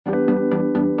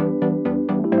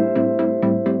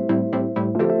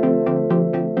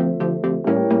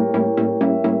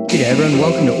everyone,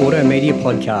 welcome to Auto Media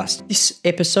Podcast. This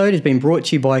episode has been brought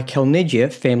to you by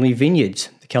Calnegia Family Vineyards.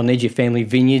 The Calnegia Family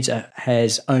Vineyards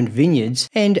has owned vineyards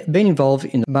and been involved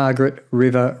in the Margaret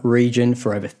River region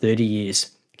for over 30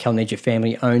 years. The Calnegia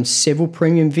family owns several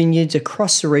premium vineyards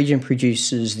across the region,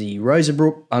 produces the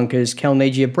Rosabrook, Bunkers,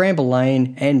 Calnegia, Bramble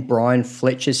Lane and Brian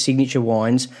Fletcher signature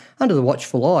wines under the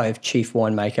watchful eye of chief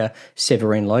winemaker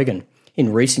Severine Logan.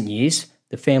 In recent years,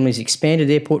 the family's expanded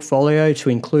their portfolio to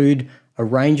include a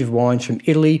range of wines from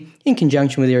Italy in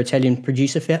conjunction with their Italian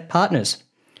producer partners.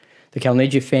 The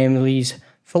Calnegia family's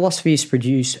philosophy is to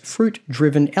produce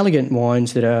fruit-driven, elegant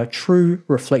wines that are a true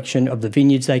reflection of the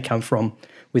vineyards they come from,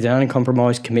 with an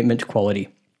uncompromised commitment to quality.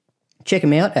 Check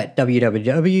them out at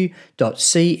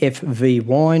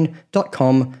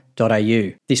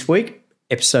www.cfvwine.com.au. This week,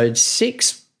 episode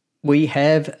 6, we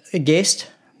have a guest,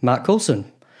 Mark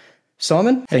Coulson.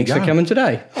 Simon, thanks for coming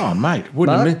today. Oh, mate,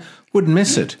 wouldn't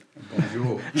miss it.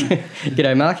 Bonjour.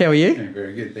 G'day, Mark. How are you? Yeah,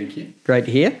 very good, thank you. Great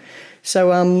to hear.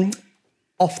 So,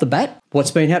 off the bat,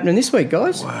 what's been happening this week,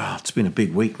 guys? Wow, it's been a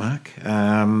big week, Mark.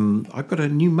 I've got a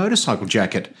new motorcycle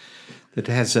jacket that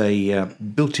has a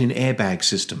built-in airbag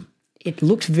system. It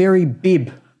looks very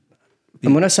bib.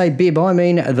 And when I say bib, I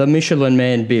mean the Michelin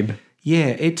Man bib.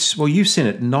 Yeah, you've seen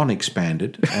it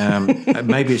non-expanded.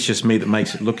 Maybe it's just me that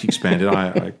makes it look expanded.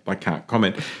 I can't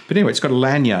comment. But anyway, it's got a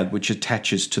lanyard which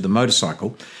attaches to the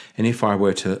motorcycle. And if I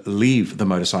were to leave the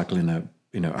motorcycle in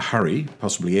a hurry,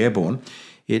 possibly airborne,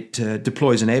 it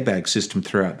deploys an airbag system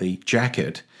throughout the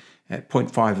jacket at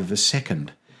 0.5 of a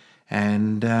second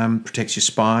and protects your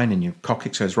spine, and your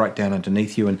coccyx goes right down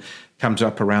underneath you and comes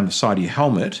up around the side of your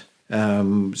helmet,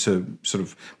 so sort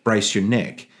of brace your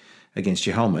neck against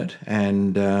your helmet.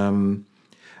 And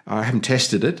I haven't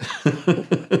tested it.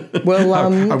 Well,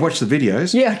 I watched the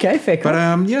videos. Yeah, okay, fair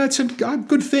comment. But it's a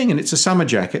good thing, and it's a summer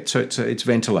jacket, so it's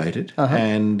ventilated.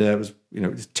 And it was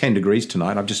it's 10 degrees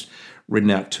tonight. I've just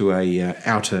ridden out to a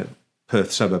outer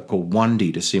Perth suburb called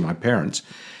Wundy to see my parents,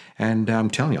 and I'm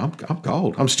telling you, I'm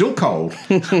cold. I'm still cold.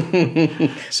 Mark,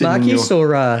 you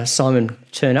saw Simon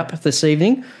turn up this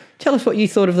evening. Tell us what you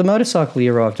thought of the motorcycle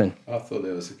you arrived in. I thought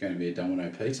there was going to be a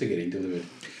Domino pizza getting delivered.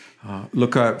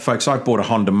 Look, folks, I bought a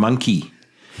Honda Monkey,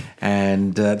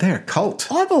 and they're a cult.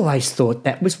 I've always thought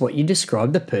that was what you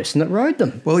described the person that rode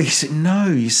them. Well, if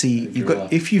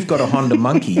you've got a Honda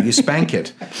Monkey, you spank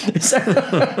it.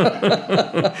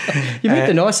 You meet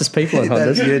the nicest people on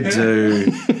Hondas. You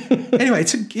do. Anyway,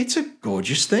 it's a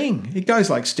gorgeous thing. It goes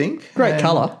like stink. Great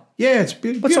colour. Yeah, it's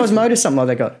beautiful. What size motor something like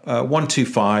they got?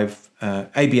 125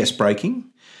 ABS braking.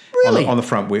 Really? On the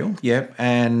front wheel, yeah.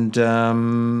 And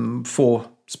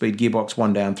 4-speed gearbox,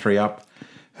 1 down, 3 up.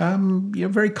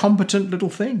 Very competent little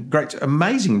thing. Great,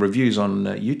 amazing reviews on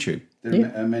YouTube.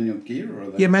 A manual gear?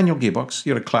 Or Yeah, manual gearbox.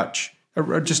 You got a clutch.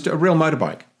 Just a real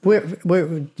motorbike. Where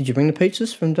did you bring the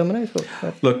pizzas from Domino's?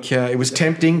 Look, it was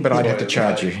tempting, but I'd have to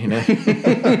charge you,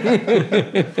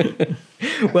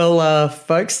 Well,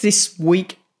 folks, this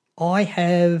week I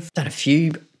have done a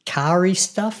few car-y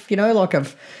stuff, the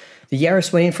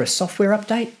Yaris went in for a software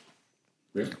update.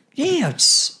 Really? Yeah,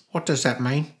 What does that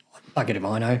mean? bugger if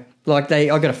I know.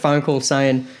 I got a phone call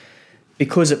saying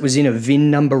because it was in a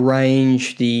VIN number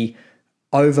range, the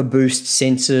overboost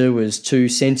sensor was too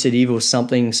sensitive or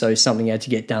something, so something had to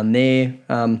get done there.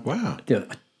 Wow. I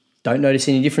don't notice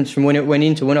any difference from when it went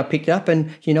in to when I picked it up,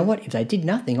 and you know what? If they did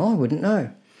nothing, I wouldn't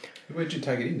know. Where'd you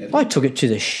take it in, Netherlands? I took it to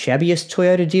the shabbiest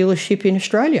Toyota dealership in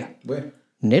Australia. Where?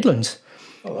 Netherlands.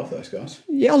 I love those guys.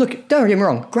 Yeah, look, don't get me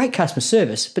wrong, great customer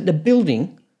service, but the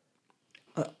building,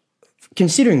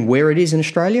 considering where it is in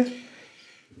Australia,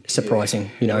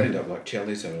 surprising, It'll end up like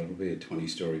Chelly's, so it'll be a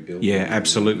 20-storey building. Yeah,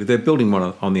 absolutely. They're building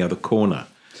one on the other corner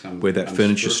where that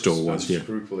furniture store was. Yeah,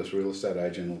 unscrupulous real estate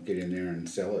agent will get in there and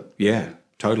sell it. yeah,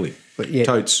 totally. But yeah,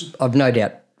 Totes. I've no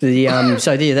doubt.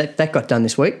 That got done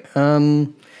this week.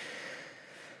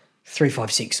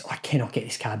 356. I cannot get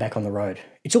this car back on the road.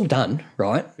 It's all done,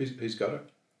 right? Who's got it?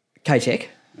 K-Tech.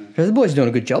 So the boys are doing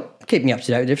a good job, keeping me up to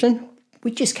date with everything.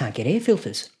 We just can't get air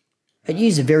filters. It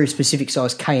uses a very specific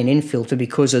size K&N filter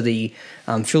because of the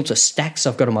filter stacks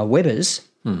I've got on my Webbers.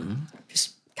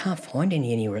 Just can't find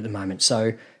any anywhere at the moment.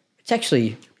 So it's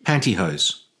actually...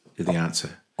 Pantyhose is the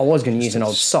answer. I was going to use an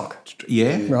old sock.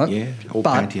 Yeah, Right? yeah. All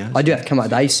But pantyhose. I do have to come up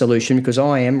with a solution because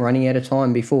I am running out of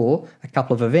time before a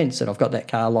couple of events that I've got that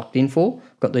car locked in for.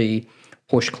 I've got the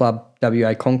Porsche Club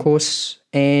WA Concourse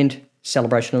and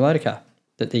Celebration of Motor Car.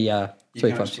 That the You can't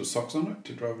 356. put socks on it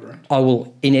to drive it around? I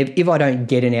will, if I don't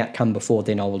get an outcome before,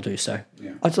 then I will do so.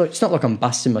 Yeah. It's not like I'm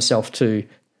busting myself to,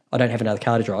 I don't have another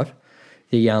car to drive.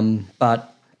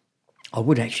 But I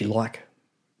would actually like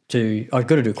I've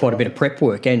got to do quite a bit of prep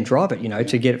work and drive it,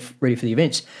 to get it ready for the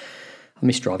events. I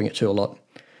miss driving it too a lot.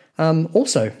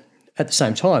 Also, at the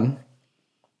same time,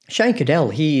 Shane Cadell,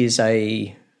 he is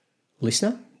a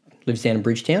listener, lives down in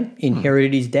Bridgetown,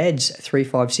 inherited his dad's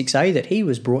 356A that he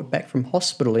was brought back from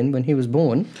hospital in when he was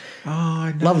born. Oh,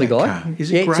 I know Lovely that guy. car.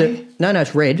 Is it grey? No,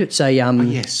 it's red. It's a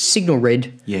yes. signal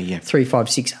red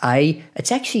 356A.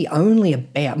 It's actually only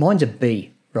about, mine's a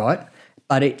B, right?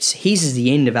 But his is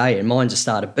the end of A and mine's a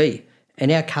start of B.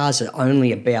 And our cars are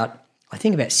only about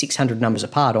 600 numbers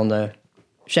apart on the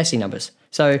chassis numbers.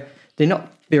 So they're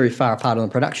not very far apart on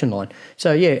the production line.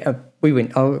 So,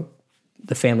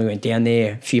 the family went down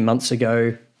there a few months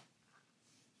ago.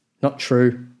 Not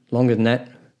true, longer than that.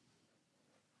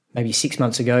 Maybe 6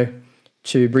 months ago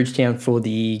to Bridgetown for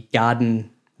the garden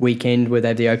weekend where they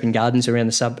have the open gardens around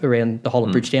the whole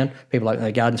of Bridgetown. People open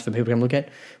their gardens for people to come look at.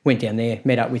 Went down there,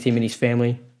 met up with him and his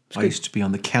family. I used to be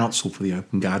on the council for the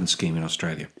Open Garden Scheme in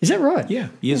Australia. Is that right? Yeah,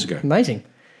 years ago. Amazing.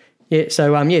 Yeah,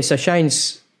 so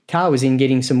Shane's car was in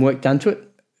getting some work done to it.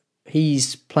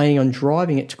 He's planning on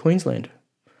driving it to Queensland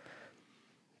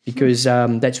because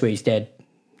that's where his dad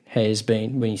has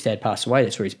been. When his dad passed away,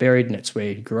 that's where he's buried and that's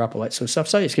where he grew up, all that sort of stuff.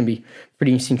 So it's going to be a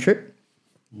pretty interesting trip.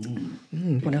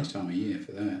 What else? Time of year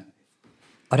for that.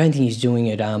 I don't think he's doing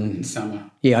it. In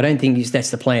summer. Yeah, I don't think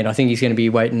that's the plan. I think he's going to be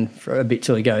waiting for a bit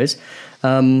till he goes.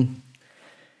 And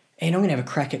I'm going to have a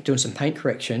crack at doing some paint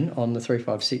correction on the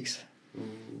 356.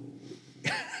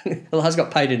 Well, it's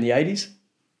got painted in the 80s.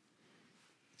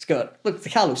 The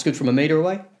car looks good from a metre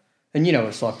away. And you know what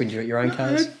it's like when you're at your own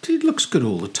cars. It looks good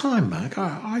all the time, Mark.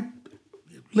 I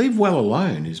leave well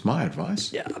alone is my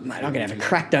advice. Yeah, mate, I'm going to have a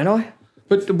crack, don't I?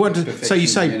 But so you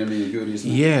say, enemy of good,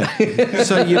 isn't it? yeah.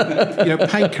 So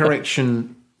paint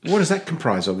correction. What does that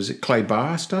comprise of? Is it clay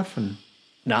bar stuff? And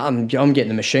No, I'm getting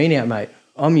the machine out, mate.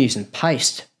 I'm using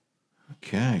paste.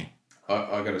 okay,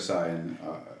 I got to say, and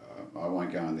I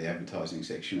won't go in the advertising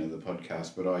section of the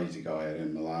podcast, but I use a guy out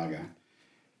in Malaga,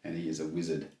 and he is a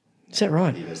wizard. Is that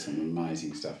right? He does some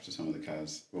amazing stuff to some of the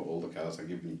cars, well, all the cars I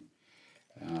give him.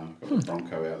 I've got a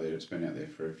Bronco out there that's been out there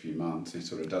for a few months. He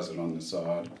sort of does it on the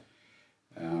side.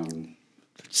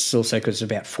 It's also because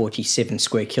it's about 47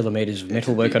 square kilometres of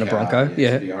metalwork on a Bronco.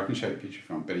 Yeah. I can show you a picture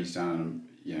from it, but he's done them,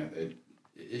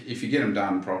 if you get them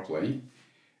done properly,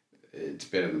 it's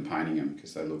better than painting them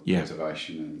because they look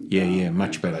preservation and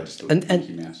much better. They just look And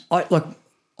Mickey Mouse.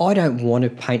 I don't want to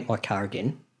paint my car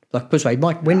again. Like, put this way,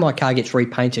 when my car gets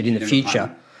repainted in the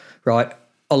future, right?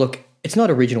 Oh, look, it's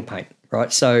not original paint,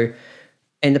 right? So,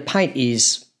 and the paint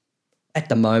is at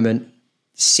the moment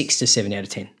 6 to 7 out of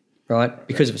 10, right?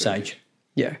 Because of its age.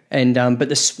 Yeah. And but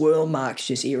the swirl marks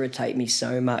just irritate me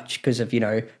so much because of,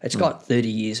 it's got 30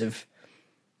 years of.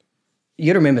 You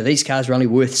got to remember these cars are only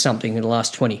worth something in the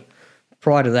last 20.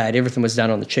 Prior to that, everything was done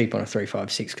on the cheap on a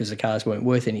 356 because the cars weren't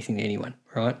worth anything to anyone,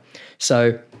 right?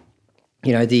 So,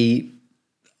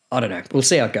 I don't know. We'll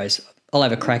see how it goes. I'll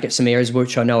have a crack at some areas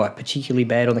which I know are particularly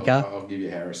bad on the car. I'll give you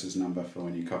Harris's number for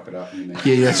when you cock it up.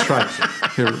 Yeah, that's right.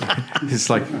 It's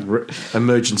like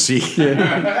emergency.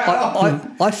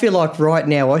 Yeah. I feel like right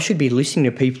now I should be listening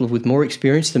to people with more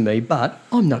experience than me, but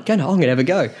I'm not going to. I'm going to have a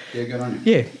go. Yeah, good on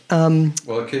you. Yeah.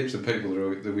 Well, it keeps the people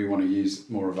that we want to use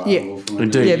more available for them.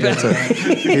 Indeed. Yeah, but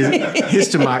Here's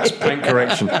to Mark's paint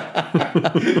correction.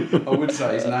 I would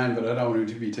say his name, but I don't want him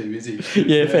to be too busy.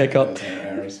 Yeah, fair cop.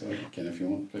 Harris, I can if you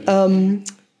want. But,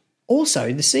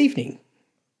 Also, this evening,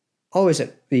 I was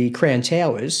at the Crown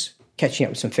Towers catching up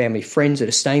with some family friends that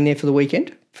are staying there for the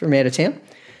weekend from out of town,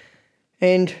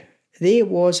 and there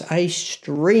was a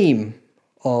stream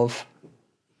of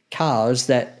cars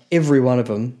that every one of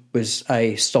them was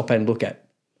a stop and look at.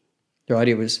 Right?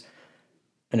 It was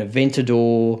an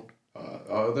Aventador.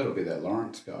 that'll be that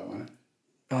Lawrence guy, won't it?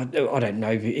 I don't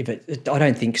know if it. I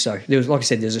don't think so. There was, like I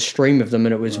said, there's a stream of them,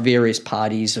 and it was various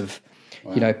parties of.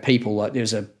 Wow. People like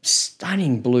there's a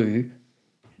stunning blue,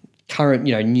 current,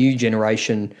 new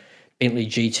generation Bentley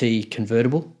GT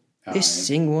convertible. This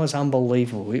thing was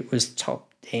unbelievable. It was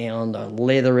top down, the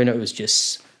leather in it was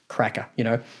just cracker,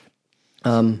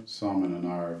 Simon and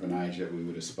I are of an age that we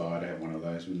would aspire to have one of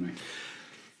those, wouldn't we?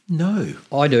 No.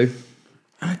 I do.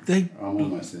 They I'm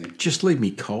almost there. just leave me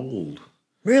cold.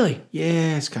 Really?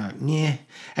 Yeah, it's kind of, yeah.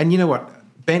 And you know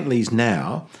what? Bentleys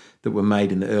now that were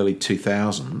made in the early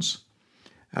 2000s,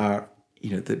 are,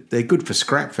 they're good for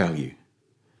scrap value.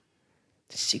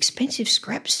 It's expensive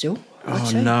scrap still.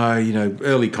 No,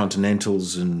 early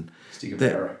Continentals and... Get a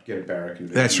Barra conversion.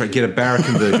 That's right, get a Barra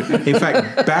conversion. In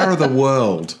fact, Barra the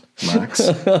world, Max.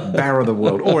 Barra the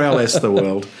world, or LS the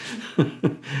world.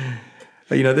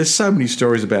 There's so many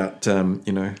stories about,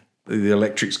 the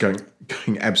electric's going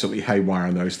absolutely haywire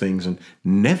on those things and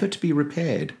never to be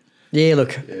repaired. Yeah,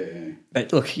 look,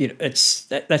 but look, that's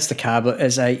the car, but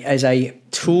as a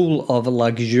tool of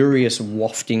luxurious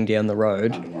wafting down the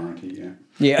road. Under warranty,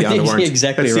 Under warranty.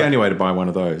 Exactly. That's right. the only way to buy one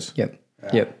of those. Yep.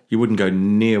 Yep. You wouldn't go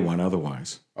near one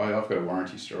otherwise. I've got a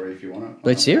warranty story if you want it.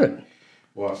 Let's hear it.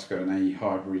 Wife's got an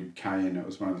E-hybrid Cayenne. It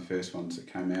was one of the first ones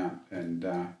that came out, and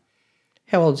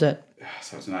How old's that?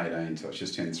 so it's an 18, so it's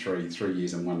just turned 3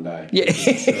 years in one day. Yeah,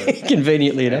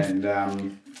 conveniently enough. And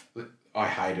I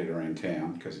hate it around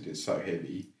town because it is so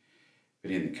heavy, but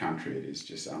in the country it is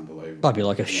just unbelievable. Might be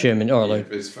like a Sherman or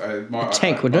like a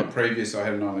tank, wouldn't it? Previous, I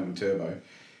had a 911 Turbo,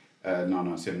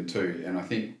 9972, and I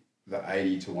think the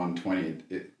 80 to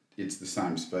 120, it's the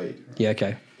same speed. Yeah,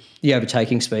 okay. The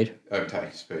overtaking speed.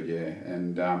 Overtaking speed, yeah.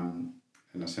 And I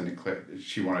sent a clip.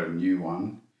 She wanted a new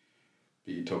one.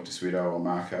 But you talk to Sweeto or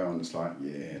Marco, and it's like,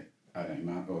 18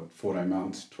 months or 14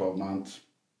 months, 12 months.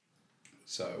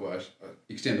 So I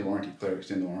extend the warranty, Claire,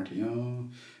 extend the warranty. Oh,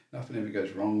 nothing ever goes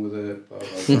wrong with it, blah, blah,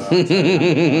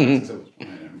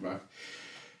 blah.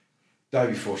 Day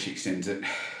before she extends it,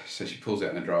 so she pulls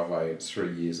out in the driveway, it's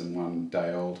 3 years and 1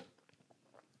 day old,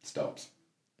 stops.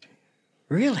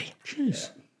 Really?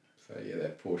 Jeez. So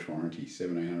that Porsche warranty,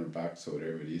 $1,700 or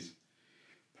whatever it is.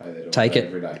 Pay that Take it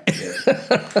every day. Yeah.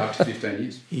 Up to 15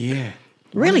 years. Yeah.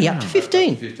 Really? Up to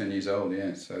 15? Up to 15 years old,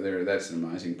 yeah. So that's an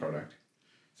amazing product.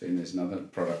 So there's another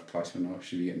product placement. I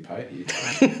should be getting paid here.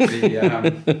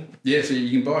 So you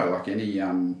can buy like any.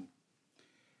 I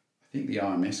think the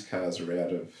IMS cars are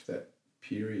out of that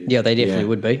period. Yeah, they definitely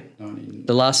would be.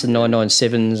 The last of the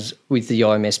 997s with the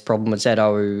IMS problem was at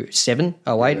 07,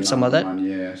 08, something like that?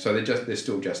 Yeah, so they're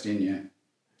still just in, yeah.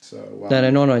 So No,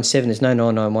 997, there's no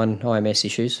 991 IMS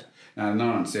issues. No,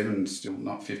 997 is still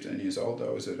not 15 years old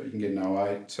though, is it? You can get an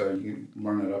 08, so you can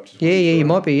run it up to 23. Yeah, you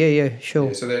might be, yeah, sure.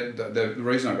 Yeah, so the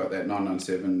reason I got that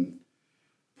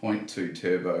 997.2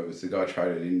 turbo was the guy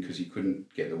traded in because he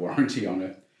couldn't get the warranty on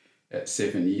it at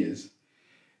 7 years.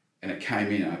 And it came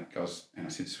in, and I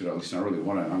said to Sweeto, listen, I really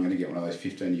want it. I'm going to get one of those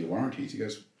 15-year warranties. He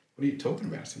goes, what are you talking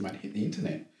about? I said, mate, hit the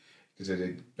internet. Because it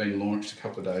had been launched a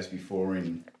couple of days before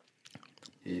in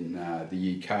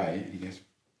the UK. And he goes,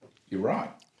 you're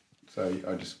right. So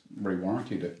I just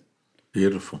re-warranted it.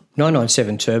 Beautiful.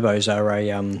 997 turbos are a...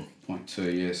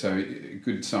 0.2, yeah. So a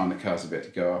good sign the car's about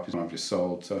to go up is when I've just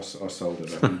sold. So I sold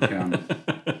it, I think,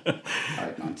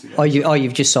 8 months ago.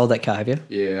 You've just sold that car, have you?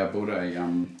 Yeah, I bought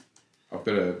I've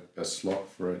got a slot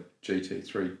for a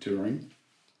GT3 Touring.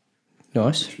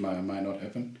 Nice. Which may or may not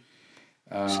happen.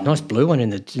 It's a nice blue one in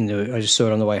the. I just saw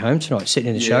it on the way home tonight, sitting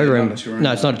in the showroom.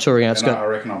 No, it's not a Touring. It's got. I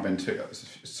reckon I've been too.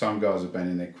 Some guys have been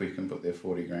in there quick and put their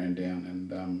 40 grand down,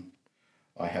 and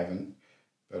I haven't.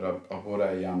 But I bought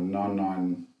a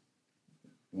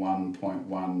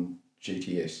 991.1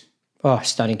 GTS. Oh,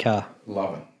 stunning car.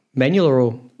 Love it. Manual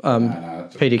or No,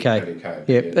 it's PDK? PDK.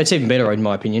 Yeah, that's even better in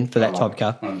my opinion for that type of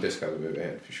car. One of the best cars I've ever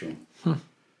had, for sure. Yeah.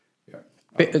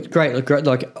 But it's great. Like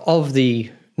of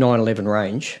the 911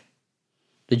 range,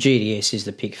 the GTS is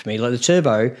the pick for me. Like the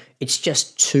turbo, it's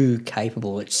just too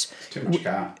capable. It's too much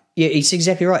car. Yeah, it's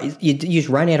exactly right. You just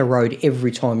run out of road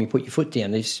every time you put your foot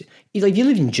down. If you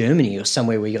live in Germany or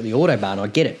somewhere where you got the Autobahn, I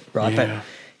get it, right? Yeah.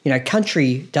 But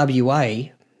country WA,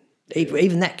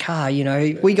 even that car,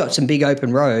 we got some big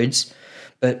open roads,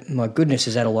 but my goodness,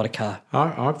 has that a lot of car.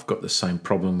 I've got the same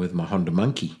problem with my Honda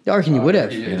Monkey. I reckon you would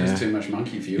have. Yeah, it's too much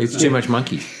monkey for you. It's too much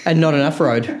monkey. And not enough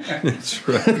road. That's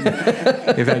right.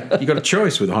 In fact, you got a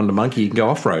choice with a Honda Monkey. You can go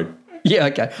off-road. Yeah,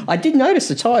 okay. I did notice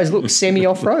the tyres look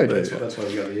semi-off-road. That's why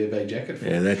you got the airbag jacket for.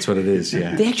 Yeah, that's what it is,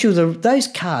 yeah. Those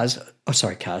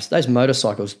those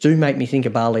motorcycles do make me think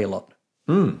of Bali a lot.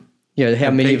 Mm. How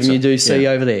many of them you do see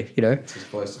over there, It's as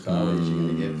close to Bali as you're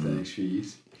going to get for the next few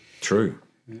years. True.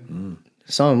 Yeah. Mm.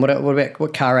 Simon,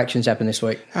 what car actions happened this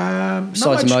week?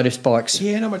 Besides the motorbikes?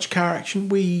 Yeah, not much car action.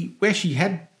 We actually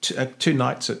had 2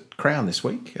 nights at Crown this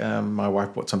week. My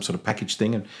wife bought some sort of package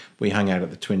thing and we hung out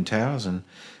at the Twin Towers and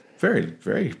very,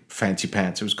 very fancy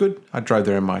pants. It was good. I drove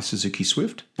there in my Suzuki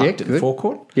Swift. Parked at the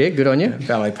forecourt. Yeah, good on you.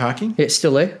 Valet parking. Yeah, it's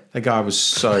still there. The guy was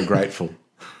so grateful.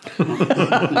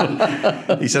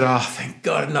 He said, "Oh, thank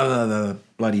God, another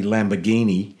bloody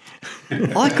Lamborghini."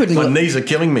 My knees are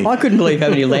killing me. I couldn't believe how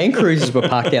many Land Cruisers were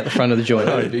parked out the front of the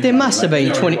joint. There must have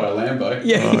been 20.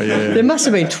 Yeah, there must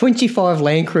have been 25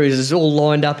 Land Cruisers all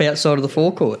lined up outside of the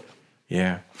forecourt.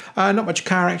 Yeah. Not much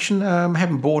car action.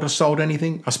 Haven't bought or sold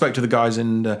anything. I spoke to the guys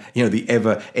in the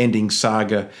never-ending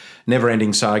saga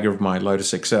of my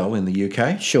Lotus XL in the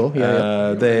UK. Sure,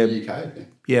 yeah. The UK.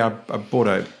 Yeah, I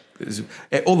bought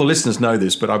all the listeners know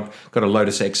this, but I've got a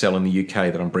Lotus XL in the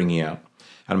UK that I'm bringing out.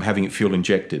 and I'm having it fuel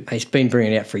injected. It's been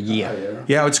bringing it out for a year. Oh, yeah.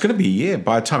 Yeah, it's going to be a year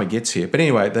by the time it gets here. But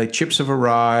anyway, the chips have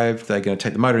arrived. They're going to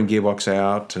take the motor and gearbox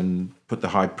out and put the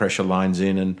high pressure lines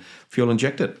in and fuel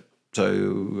inject it.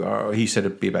 So he said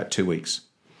it'd be about 2 weeks.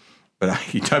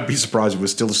 But you don't be surprised if we're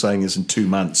still saying this in 2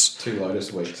 months. 2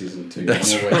 Lotus weeks isn't 2 normal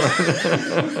weeks.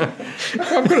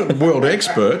 I've got a world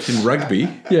expert in rugby,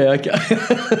 Yeah, okay.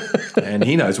 and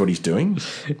he knows what he's doing.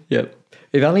 Yep.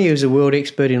 If only he was a world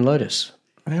expert in Lotus.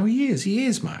 Well, he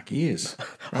is, Mark. He is.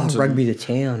 Rugby the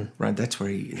town. Right, that's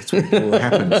where it all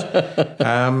happens.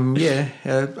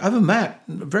 Other than that,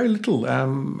 very little. I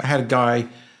had a guy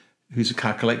who's a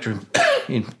car collector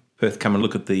in Perth come and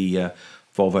look at the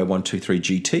Volvo 123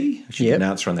 GT. I should Yep.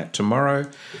 announce on that tomorrow.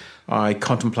 I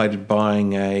contemplated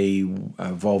buying a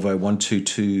Volvo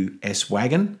 122 S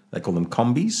wagon. They call them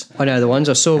combis. I know the ones.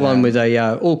 I saw one with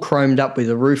a all chromed up with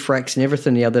the roof racks and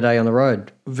everything the other day on the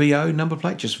road. VO number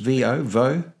plate, just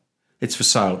VO. It's for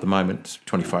sale at the moment. It's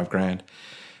 25 grand.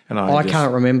 And I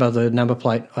can't remember the number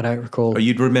plate. I don't recall. Oh,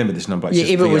 you'd remember this number plate.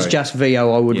 Yeah, if it was just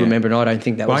VO, I would Yeah. remember, and I don't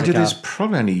think that was Mind the you, car. there's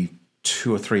probably only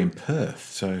 2 or 3 in Perth.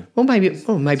 So Well, maybe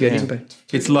I didn't. But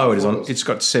it's low. It's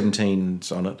got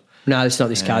 17s on it. no, it's not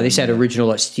this car. This had original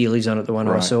like Steely's on it. The one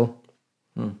I Right. saw.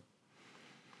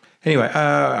 Anyway,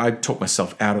 I talked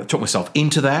myself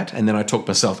into that, and then I talked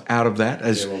myself out of that.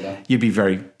 As Yeah, well done. you'd be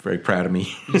very, very proud of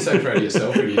me. You're so proud of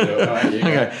yourself when you do it, aren't you?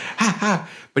 Okay, ha ha.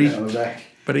 But On the back.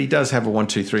 But he does have a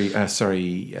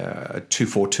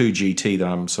 242 GT that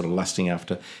I'm sort of lusting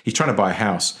after. He's trying to buy a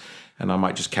house, and I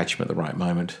might just catch him at the right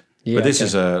moment. Yeah, but this okay.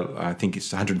 is I think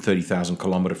it's 130,000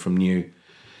 kilometre from new.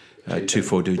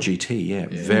 242 GT, yeah,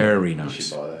 very nice. You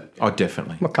should buy that. Oh,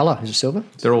 definitely. What colour is it? Silver?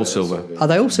 They're all silver. Are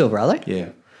they all silver? Are they? Yeah.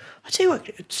 I tell you what.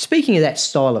 Speaking of that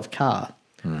style of car,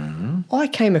 I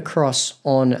came across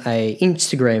on a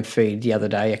Instagram feed the other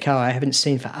day a car I haven't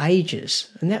seen for ages,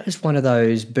 and that was one of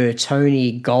those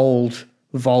Bertoni gold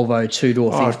Volvo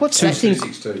two-door things. What's that thing?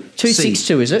 262.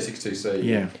 262, is it? 262C.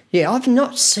 Yeah. Yeah, I've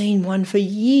not seen one for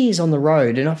years on the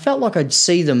road, and I felt like I'd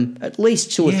see them at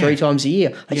least 2 or Yeah. 3 times a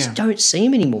year. I just Yeah. don't see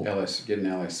them anymore. Get an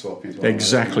LS swap into one.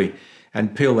 Exactly.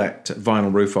 And peel that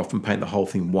vinyl roof off and paint the whole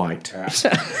thing white.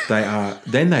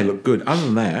 Then they look good. Other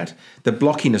than that, the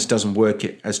blockiness doesn't work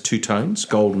as two tones,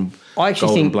 gold and I actually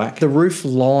gold and think black. the roof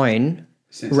line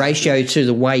ratio to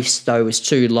the waist, though, is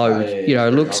too low. It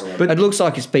looks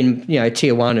like it's been,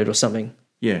 tier 1'd or something.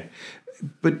 Yeah.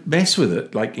 But mess with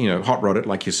it, like, hot rod it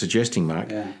like you're suggesting,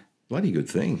 Mark. Yeah. Bloody good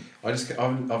thing.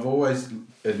 I've always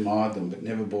admired them, but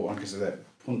never bought one because of that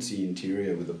punchy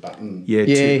interior with the button. Yeah.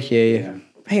 Yeah.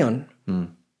 Hang on.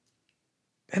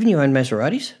 Haven't you owned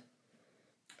Maseratis?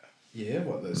 Yeah,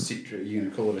 what the Citroen? You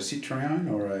going to call it a Citroen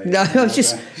or a? No, I was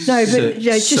just no, but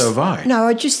just So have I. no.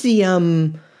 I just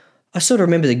I sort of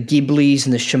remember the Ghiblis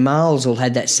and the Shamals all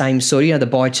had that same sort. The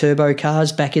bi-turbo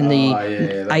cars back in the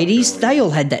 80s. They all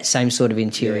had that same sort of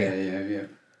interior. Yeah.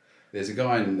 There's a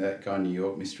guy in New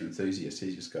York, Mr. Enthusiast.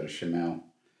 He's just got a Shamal,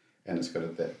 and it's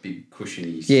got that big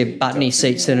cushiony. Buttony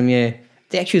seats in them. Yeah.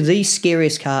 The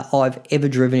scariest car I've ever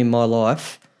driven in my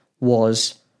life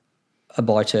was a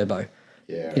bi-turbo.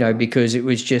 Yeah. Because it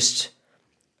was just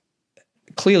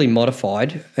clearly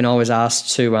modified, and I was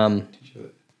asked to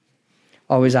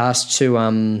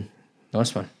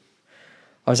nice one.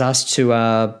 I was asked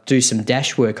to do some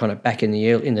dash work on it back in the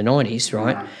 90s,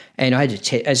 right? And I had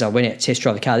to as I went out to test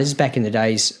drive the car. This is back in the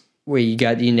days where you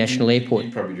go to the international airport.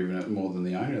 You've probably driven it more than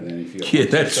the owner then, if you got. Yeah,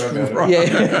 that's right.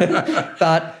 Yeah,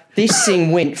 but this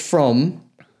thing went from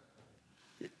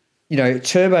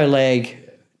turbo lag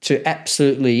to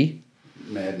absolutely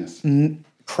Madness.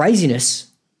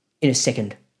 craziness in a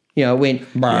second. It went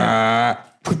and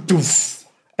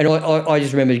I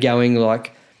just remember going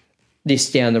like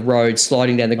this down the road,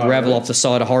 sliding down the gravel off the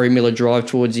side of Horry Miller Drive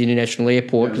towards the international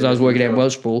airport because I was working out in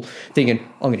Welshpool, thinking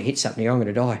I'm going to hit something here, I'm going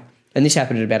to die. And this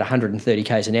happened at about 130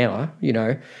 k's an hour,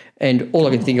 and all I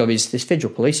can think of is there's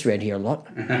federal police around here a lot,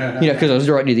 because I was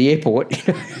right near the airport.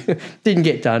 Didn't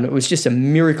get done. It was just a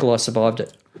miracle I survived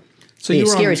it. So Yeah,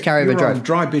 scariest car I ever you were on drove.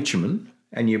 dry bitumen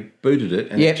and you booted it.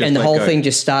 And Yep, it just and the let whole go. thing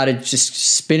just started just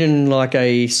spinning like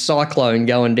a cyclone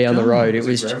going down the road. It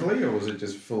was gravelly, or was it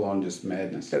just full on just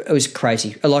madness? It was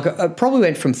crazy. Like I probably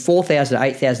went from 4,000 to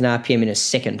 8,000 RPM in a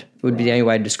second. Would be the only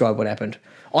way to describe what happened.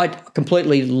 I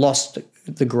completely lost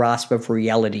the grasp of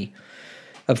reality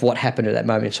of what happened at that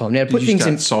moment in time. Now, to put Did you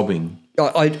things start in,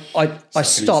 sobbing? I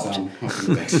stopped. No,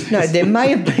 No, there may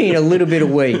have been a little bit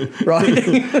of wee, right?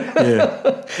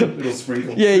 little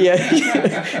sprinkle.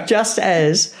 Yeah. Just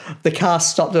as the car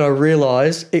stopped and I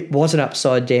realised it wasn't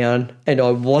upside down and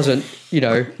I wasn't, You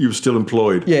were still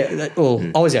employed. I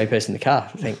was the only person in the car,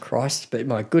 thank Christ, but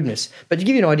my goodness. But to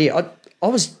give you an idea,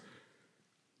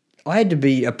 I had to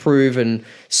be approved and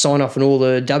sign off on all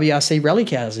the WRC rally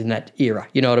cars in that era.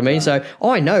 You know what I mean? So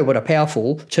I know what a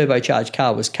powerful turbocharged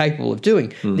car was capable of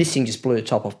doing. This thing just blew the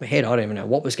top off my head. I don't even know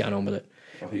what was going on with it.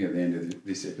 I think at the end of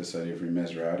this episode, every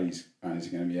Maserati's owners are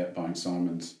going to be out buying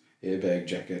Simon's airbag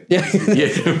jacket. Yeah.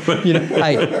 You know,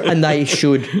 hey, and they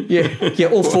should. Yeah,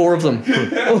 all 4 of them.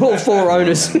 All 4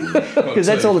 owners. Because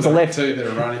that's all that's left. 2 that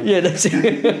are running. Yeah, that's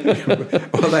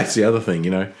it. Well, that's the other thing,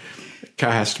 you know.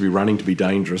 Car has to be running to be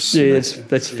dangerous. Yeah,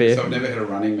 that's fair. So I've never had a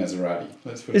running Maserati.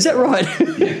 Is that right?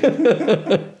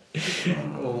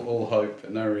 all hope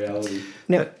and no reality.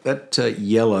 Now, That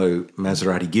yellow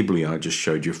Maserati Ghibli I just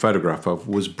showed you a photograph of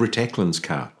was Britt Eklund's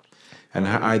car. And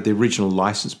I had the original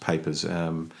license papers.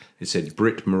 It said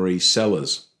Britt Marie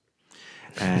Sellers.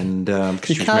 And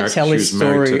you can't tell this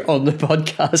story on the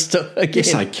podcast again.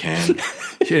 Yes, I can.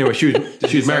 Anyway, she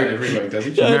was married. Every week,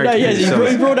 doesn't She was married to yes, Peter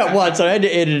Sellers. he brought it up once. I had to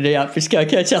edit it out. Just go,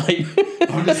 catch Ali.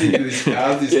 I'm just thinking of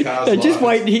this car's Just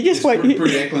life. wait, just It's wait.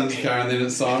 Britt Eklund's car and then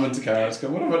it's Simon's car. It's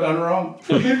going, what have I done wrong?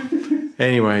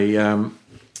 Anyway,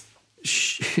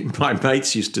 my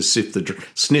mates used to sniff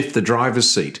the driver's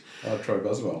seat. Oh, Troy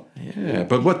Boswell. Yeah,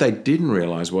 but what they didn't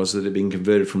realise was that it had been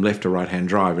converted from left to right-hand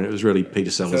drive, and it was really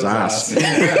Peter Sellers' ass.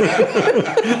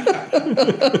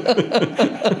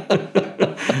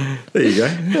 There you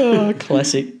go. Oh,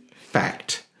 classic.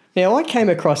 Fact. Now, I came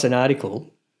across an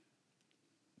article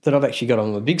that I've actually got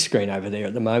on the big screen over there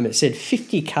at the moment. It said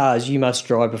 50 cars you must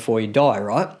drive before you die,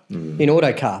 right? In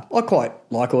Autocar. I quite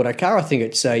like Autocar. I think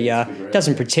it's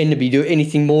doesn't pretend to be doing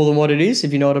anything more than what it is,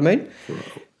 if you know what I mean.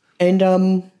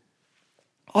 And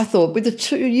I thought with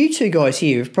you two guys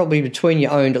here, probably between you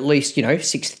owned at least,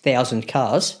 6,000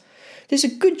 cars, there's a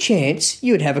good chance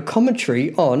you would have a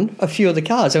commentary on a few of the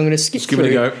cars. I'm going to skip Give through.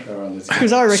 it a go. All right, let's go.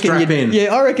 Because I reckon, Strap in.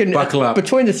 Yeah, I reckon Buckle up.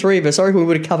 between the 3 of us, I reckon we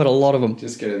would have covered a lot of them.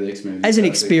 Just go to the X-Men. As an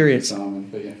experience. Simon,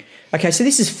 but yeah. Okay, so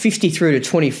this is 50 through to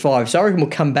 25, so I reckon we'll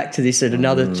come back to this at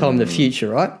another time in the future,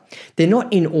 right? They're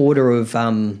not in order of,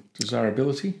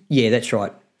 Desirability? yeah, that's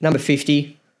right. Number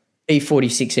 50,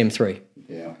 E46 M3.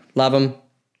 Yeah. Love them.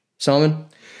 Simon?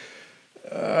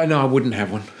 No, I wouldn't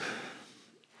have one.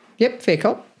 Yep, fair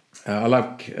cop. I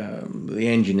like the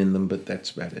engine in them, but that's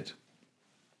about it.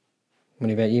 What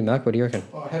about you, Mark? What do you reckon?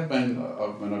 I have been,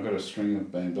 when I've got a string of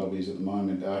BMWs at the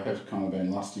moment, I have kind of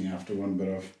been lusting after one, but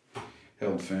I've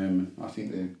held firm. I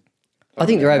think they're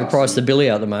overpriced the Billy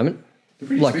at the moment. They're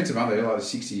pretty like- expensive, aren't they? Like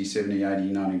 60, 70, 80,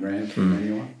 90 grand for a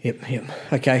manual one. Yep.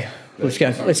 Okay, let's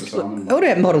go. Sorry, Let's. for Simon. What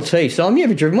about Model T? Simon, you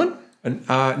ever driven one? And,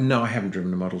 no, I haven't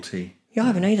driven a Model T. Yeah, I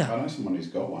haven't either. I know someone who's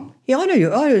got one. Yeah, I know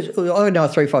you. I know a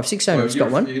 356 owner who's got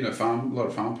one. You're in a farm, a lot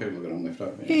of farm people have got them left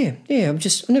over. Yeah.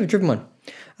 I've never driven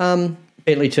one.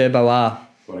 Bentley Turbo R.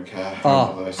 What a car. Oh.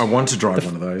 One of those. I want to drive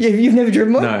one of those. Yeah, you've never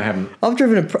driven one? No, I haven't. I've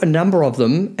driven a number of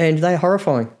them, and they're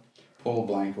horrifying. Paul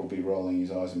Blank will be rolling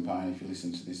his eyes in pain if you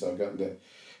listen to this. I've got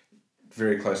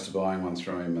very close to buying one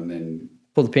from him and then,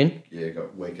 Pull the pin.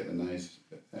 got weak at the knees.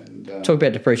 And Talk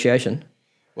about depreciation.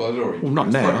 well, it already not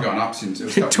it's now. probably gone up since it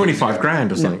was a couple of 25 years ago.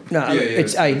 grand or something. No, Yeah,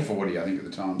 it's it's 40, I think, at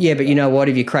the time. Yeah, but you know what?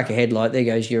 If you crack a headlight, there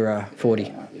goes your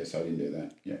 40. Yes, I didn't do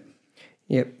that. Yeah.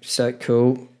 Yep, so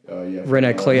cool. Yeah.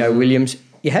 Renault Clio Williams.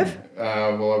 You have?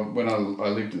 Well, when I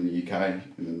lived in the UK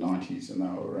in the 90s and they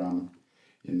were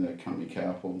in the company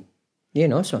car pool. Yeah,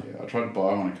 nice one. Yeah, I tried to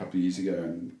buy one a couple of years ago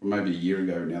and maybe a year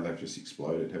ago now they've just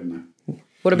exploded, haven't they?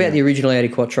 What about the original Audi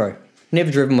Quattro?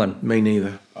 Never driven one. Me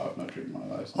neither. I've not driven one of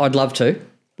those. I'd love to.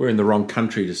 We're in the wrong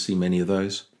country to see many of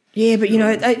those. Yeah, but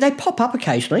they pop up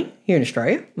occasionally here in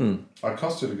Australia. I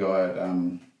accosted a guy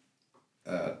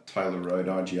at Taylor Road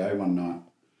IGA one night.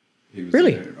 He was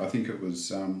Really? there. I think it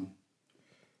was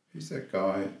who's that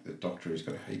guy, the doctor who's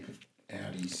got a heap of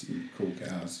Audis and cool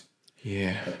cars.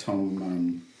 Yeah.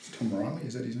 Tom Riley,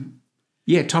 is that his name?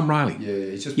 Yeah, Tom Riley.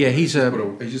 Yeah, he's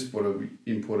just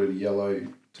imported a yellow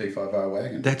T5R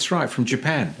wagon. That's right, from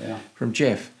Japan. Yeah. From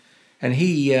Jeff. And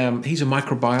he's a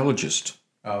microbiologist.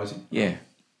 Oh, is he? Yeah.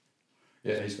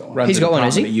 Yeah, he's got one. Runs He's a got one,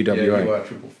 has he? department at UWA.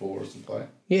 Yeah, UR444 is the plate.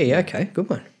 Yeah, okay, good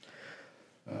one.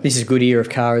 This is a good era of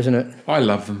car, isn't it? I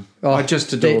love them. I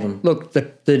just adore them. Look, the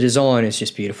design is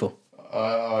just beautiful.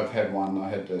 I've had one. I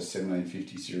had a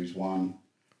 1750 Series 1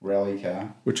 rally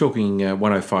car. We're talking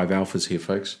 105 Alphas here,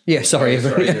 folks. Yeah, sorry.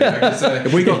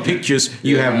 If we got pictures,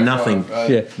 you have nothing.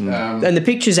 And the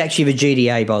picture's actually of a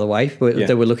GDA, by the way,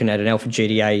 that we're looking at, an Alpha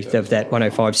GDA of that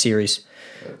 105 series.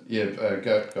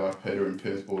 Guy Peter in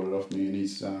Perth bought it off me and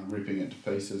he's ripping it to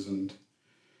pieces and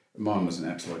mine was an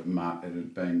absolute mutt. It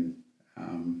had been...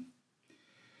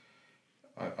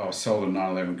 I was sold a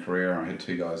 911 Carrera and I had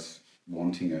two guys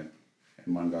wanting it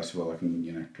And one guy said, well, I can, do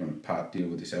you want a part deal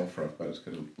with this Alfa? But it's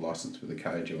got a license with a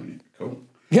cage on it. Cool.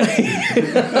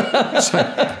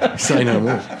 Say no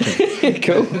more.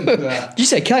 Cool. Did you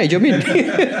say cage? I'm in.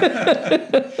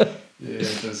 Yeah,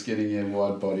 just getting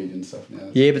wide-bodied and stuff now.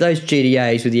 Yeah, but those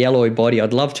GTAs with the alloy body,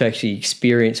 I'd love to actually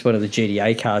experience one of the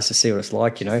GTA cars to see what it's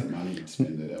like, The money you'd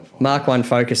spend at Alfa. Mark 1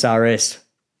 Focus RS,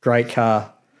 great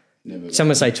car.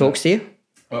 Someone say talks to you?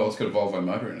 Oh, it's got a Volvo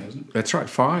motor in it, hasn't it? That's right,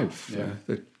 5. Yeah.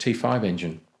 The T5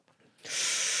 engine.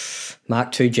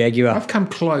 Mark 2 Jaguar. I've come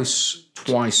close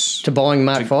twice. To buying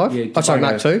Mark 5? Yeah, Oh, sorry,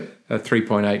 buying Mark 2? A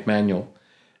 3.8 manual.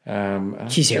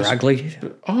 Geez, they're ugly.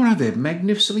 Oh, no, they're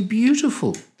magnificently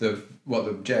beautiful. The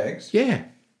Jags? Yeah.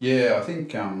 Yeah, I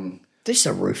think This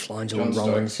the roof lines all John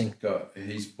wrong and Stokes everything.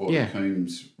 he's bought Yeah. a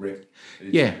Coombs rep.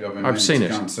 Yeah, I've seen it.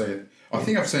 Go and see it. I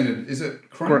think I've seen it. Is it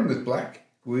chrome with black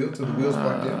wheels? Are the wheels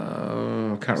blacked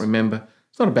out? I can't remember.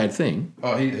 It's not a bad thing.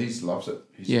 Oh, he loves it.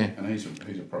 And he's a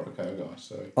proper car guy.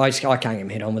 So I can't get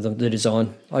my head on with the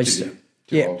design.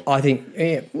 Too old. I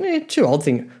think, too old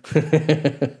thing.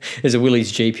 There's a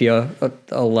Willys GP.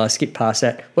 I'll skip past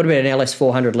that. What about an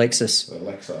LS400 Lexus? the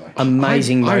Lexi.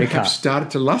 Amazing I motor have car.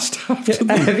 started to lust after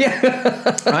them. Have you?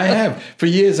 I have. For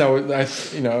years, I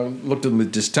looked at them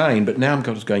with disdain, but now I'm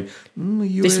kind of going,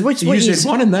 you what use years-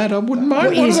 one in that, I wouldn't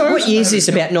mind one of those. What year is this?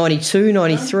 About 92,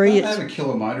 93? They have a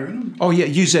killer motor in them. Oh, yeah,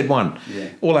 UZ1. Yeah.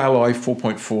 All alloy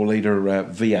 4.4 litre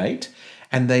V8.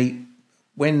 And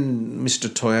when Mr.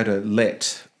 Toyota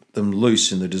let them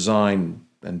loose in the design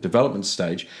and development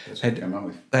stage, what they came up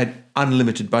with. they had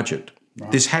unlimited budget.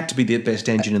 Right. This had to be the best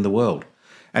engine in the world.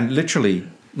 And literally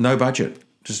no budget.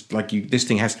 Just like this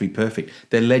thing has to be perfect.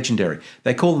 They're legendary.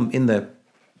 They call them in the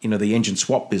engine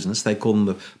swap business, they call them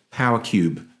the Power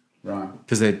Cube. Right.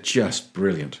 Because they're just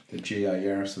brilliant. The GR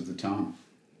Yaris of the time.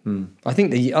 I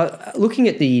think looking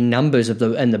at the numbers of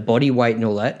and the body weight and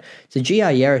all that, the GR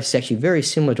Yaris is actually very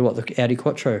similar to what the Audi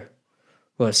Quattro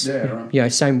was. Yeah,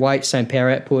 right. Same weight, same power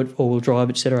output, all-wheel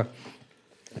drive, etc.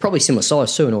 Probably similar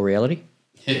size too, in all reality.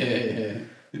 Yeah.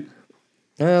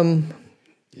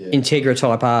 Integra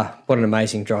Type R, what an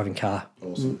amazing driving car.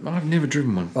 Awesome. I've never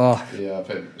driven one. Oh, Yeah, I've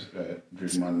had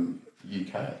driven one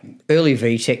UK, I think. early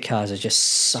VTEC cars are just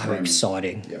so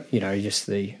exciting. Yep. Just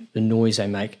the noise they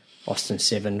make. Austin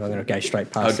 7, I'm going to go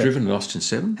straight past I've that. driven an Austin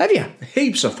 7. Have you?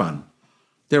 Heaps of fun.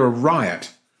 They're a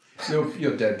riot.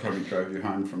 Your dad probably drove you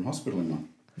home from hospital in one.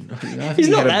 He's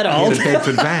not that old. He had a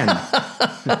Bedford van.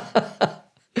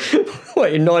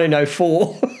 What, in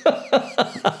 1904?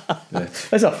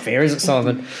 That's not fair, is it,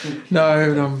 Simon?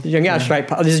 No, You're going straight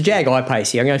past. There's a Jag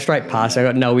I-Pace here. I'm going straight past. I've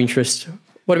got no interest.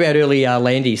 What about early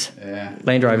Landies? Yeah.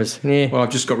 Land Rovers? Yeah. well, I've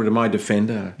just got rid of my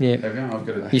Defender. Yeah. Have you? I've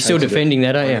got a. You're still defending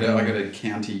that, aren't you? I got a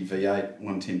County V8,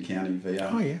 110 County V8.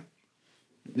 Oh, yeah.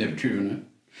 Never driven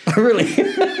Really?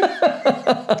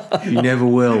 You never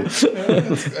will. it.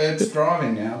 It's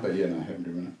driving now, but I haven't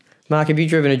driven it. Mark, have you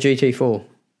driven a GT4?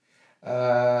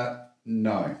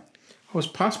 No. I was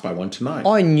passed by one tonight.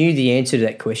 I knew the answer to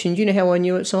that question. Do you know how I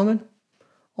knew it, Simon?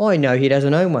 I know he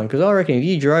doesn't own one because I reckon if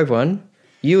you drove one,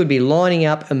 you would be lining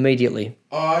up immediately.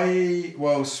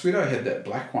 Swido had that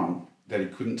black one that he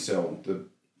couldn't sell, the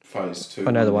Phase 2.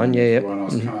 I know the one, yeah. One I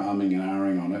was kind of umming and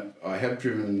ahhing on it. I have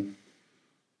driven,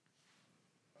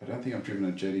 I don't think I've driven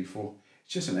a GT4.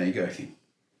 It's just an ego thing.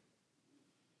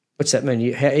 What's that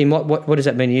mean? What does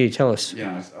that mean to you? Tell us. You'd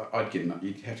have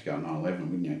to go 911,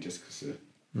 wouldn't you? Just because you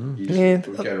Yeah.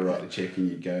 would go to write the check and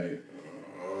you'd go,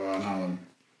 oh, no.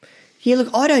 Yeah, look,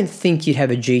 I don't think you'd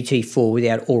have a GT4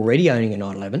 without already owning a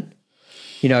 911.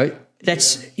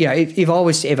 That's, if I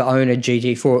was to ever own a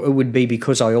GT4, it would be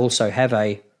because I also have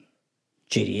a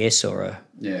GTS or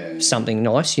something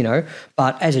nice,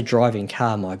 But as a driving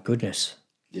car, my goodness,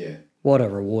 Yeah. what a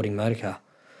rewarding motor car.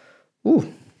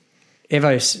 Ooh,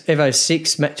 Evo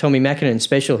 6, Tommy Mackinnon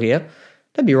special here.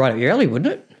 That'd be right up your alley,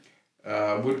 wouldn't it?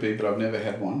 Would be, but I've never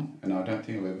had one, and I don't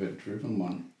think I've ever driven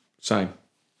one. Same.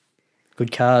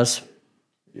 Good cars.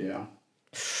 Yeah.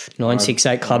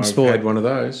 968 Club I've Sport. had one of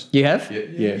those. You have?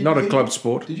 Yeah, not a Club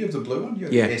Sport. Did you have the blue one? You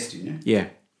had Yeah. the S, didn't you? Yeah.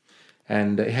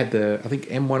 And it had the, I think,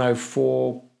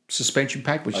 M104 suspension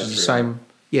pack, which is the same.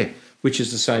 Yeah, which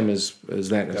is the same as that,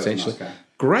 was a essentially. nice car.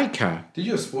 Great car. Did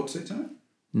you have sports seats on it?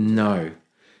 No.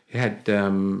 It had,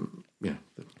 the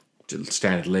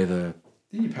standard leather.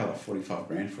 Didn't you pay like 45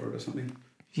 grand for it or something?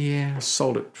 Yeah, I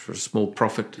sold it for a small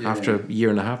profit after a year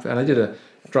and a half. And I did a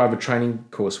driver training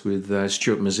course with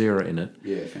Stuart Mazzera in it.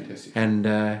 Yeah, fantastic. And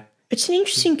It's an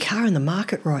interesting car in the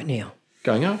market right now.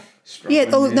 going up. Yeah,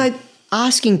 no,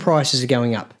 asking prices are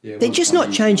going up. Yeah, They're just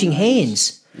not changing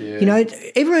hands. Yeah.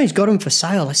 Everyone's got them for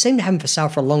sale. They seem to have them for sale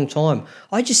for a long time.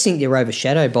 I just think they're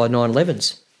overshadowed by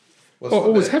 911s. Well, Well,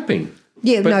 always have been.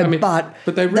 Yeah, But, no, I mean, but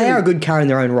they really, are a good car in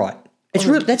their own right. It's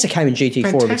really, that's a Cayman GT4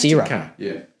 of its fantastic era. car.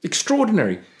 Yeah.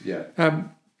 Extraordinary. Yeah. The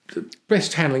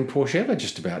best handling Porsche ever,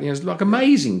 just about. It's like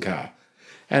amazing car,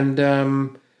 and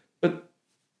but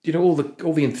all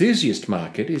the enthusiast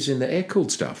market is in the air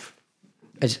cooled stuff.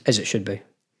 As it should be.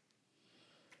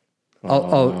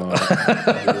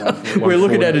 W140. We're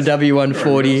looking at a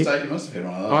W140. You must have had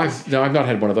one of those. I've not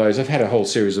had one of those. I've had a whole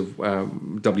series of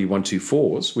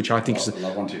W124s, which I think I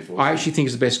love 124s. I actually think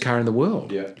is the best car in the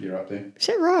world. Yeah, you're up there. Is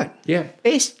that right? Yeah,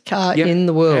 Best car yeah, in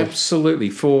the world. absolutely,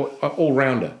 for all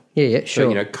rounder. Yeah,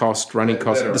 sure. So, cost, running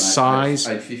cost, Better the on size.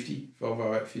 850, Volvo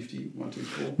 850,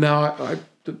 124. No,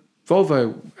 the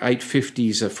Volvo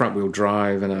 850s are front wheel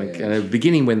drive, and at the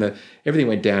beginning when everything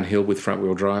went downhill with front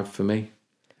wheel drive for me.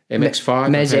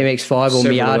 MX-5, Mazda MX-5 or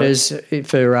Miatas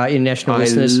for international I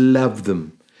listeners. love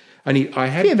them. I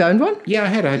had. You've owned one? Yeah, I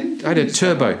had a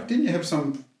turbo. Didn't you have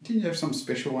some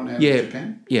special one out of Yeah,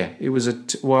 Japan? yeah. It was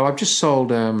well, I've just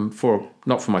sold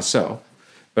not for myself,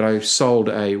 but I sold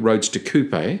a Roadster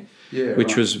Coupe,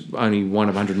 which was only one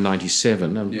of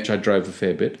 197, which I drove a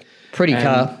fair bit. Pretty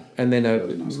car. And then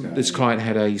nice car, this client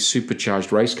had a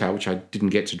supercharged race car, which I didn't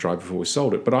get to drive before we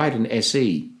sold it. But I had an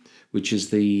SE, which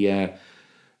is the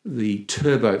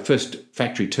turbo, first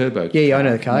factory turbo. Yeah, I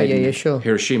know the car. made Yeah, in yeah, sure.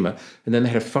 Hiroshima. And then they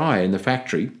had a fire in the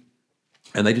factory,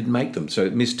 and they didn't make them. So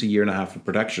it missed a year and a half of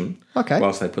production. Okay.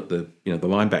 Whilst they put the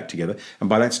line back together. And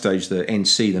by that stage, the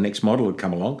NC, the next model, had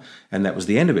come along, and that was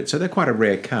the end of it. So they're quite a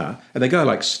rare car, and they go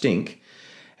like stink.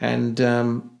 And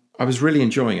I was really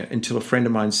enjoying it until a friend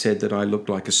of mine said that I looked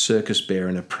like a circus bear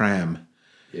in a pram.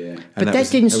 Yeah. And But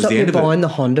that didn't stop you buying the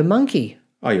Honda Monkey.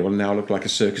 Oh, yeah, well, now I look like a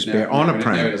circus bear on a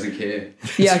pram. Now he doesn't care.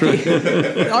 Yeah,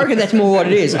 I reckon that's more what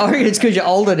it is. I reckon it's because you're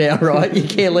older now, right? You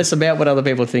care less about what other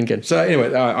people are thinking. So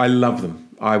anyway, I love them.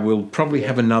 I will probably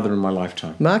have another in my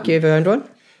lifetime. Mark, you ever owned one?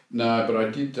 No, but I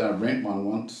did rent one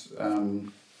once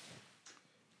when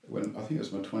I think it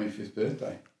was my 25th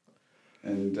birthday,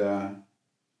 and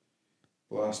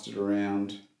blasted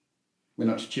around.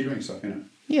 Went up to Chittering stuff in it.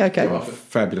 Yeah, okay. Loved it.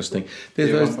 Fabulous thing. Yeah,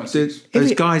 Those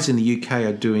 1.6. guys in the UK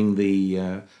are doing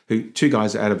two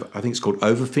guys out of, I think it's called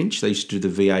Overfinch. They used to do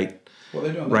the V8 Well,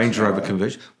 they're doing that Range tomorrow, Rover eh?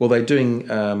 conversion. Well, they're doing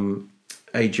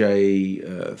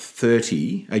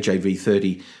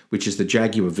AJV30, which is the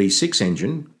Jaguar V6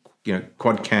 engine,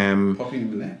 quad cam,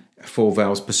 Popping them in there. 4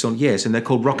 valves per cylinder. Yes, and they're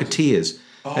called Rocketeers.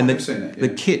 Oh, and I've seen that, the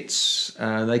yeah. kits,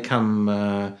 they come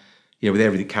with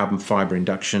everything, carbon fibre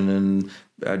induction and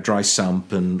dry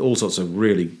sump and all sorts of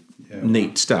really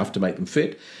neat stuff to make them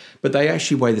fit. But they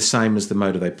actually weigh the same as the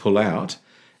motor they pull out,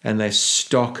 and they're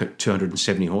stock at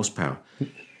 270 horsepower.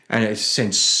 And it's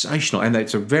sensational. And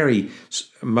it's a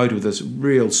motor with this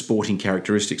real sporting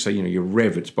characteristics. So, you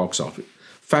rev its box off.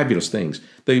 Fabulous things.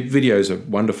 The videos are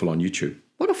wonderful on YouTube.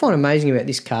 What I find amazing about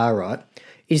this car, right,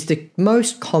 is the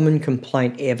most common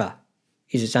complaint ever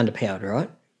is it's underpowered,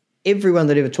 right? Everyone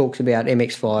that ever talks about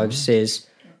MX-5 says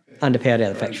underpowered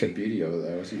out of the That's the factory. beauty of it,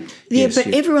 though, isn't it? Yeah, Yes, but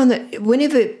yeah. everyone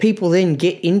whenever people then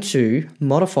get into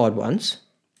modified ones,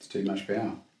 It's too much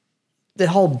power. the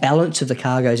whole balance of the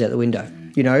car goes out the window,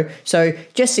 So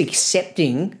just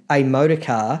accepting a motor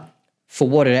car for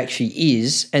what it actually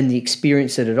is and the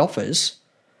experience that it offers,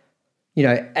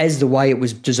 as the way it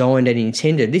was designed and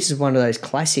intended, this is one of those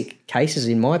classic cases,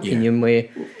 in my opinion, where,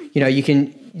 you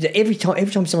can, every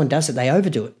time someone does it, they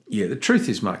overdo it. Yeah, the truth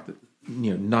is, Mark, that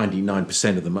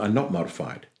 99% of them are not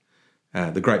modified.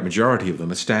 The great majority of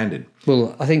them are standard.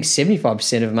 Well, I think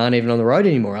 75% of them aren't even on the road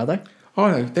anymore, are they? Oh,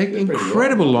 no, they're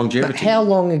incredible longevity. But how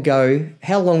long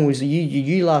was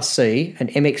you last see an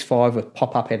MX-5 with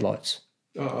pop-up headlights?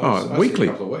 I weekly. See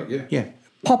a couple of weeks, yeah. Yeah.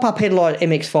 Pop-up headlight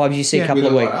MX-5s you see a couple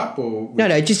With of a weeks. light up or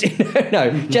No, just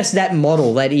just that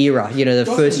model, that era. The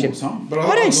first.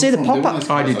 I don't see the pop-up.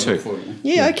 I did too.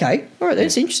 Yeah, okay, all right,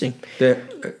 that's interesting.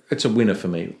 It's a winner for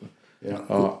me.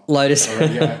 Lotus,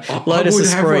 I Lotus would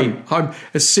have Esprit. one. I'm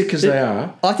as sick as they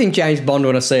are. I think James Bond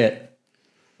when I see it.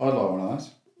 I'd like one of those.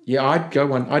 Yeah, I'd go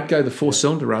the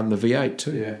 4-cylinder rather than the V8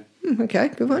 too. Yeah. Okay,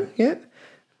 good one. Yeah.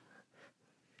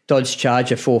 Dodge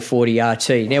Charger 440 RT.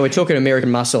 Now we're talking American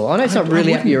muscle. I know it's not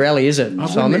really up your alley, is it,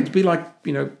 Simon? It'd be like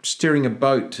steering a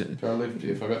boat. If I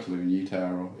got to live in Utah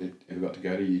or if I got to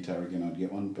go to Utah again, I'd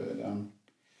get one. But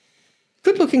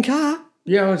Good looking car.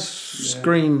 Yeah, it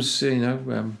screams.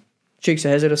 Dukes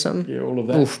of Hazzard or something. Yeah, all of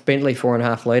that. Oof, Bentley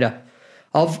 4.5 litre.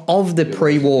 Of the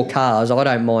pre-war cars, I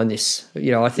don't mind this.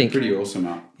 I think pretty awesome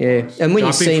up. yeah. And when you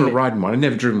I've see been for a them, ride in one. I've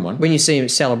never driven one. when you see them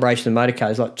at Celebration of Motor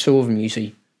Cars, like two of them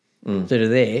usually that are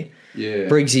there. Yeah.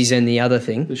 Briggsy's and the other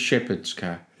thing. The Shepherd's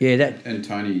car. Yeah, that And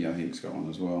Tony, I think, has got one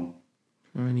as well.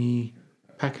 Any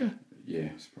Packer? Yeah,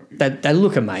 it's probably. They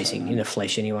look amazing in the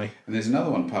flesh anyway. And there's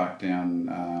another one parked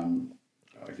down.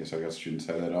 I guess shouldn't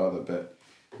say that either, but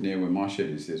near where my shed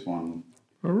is, there's one.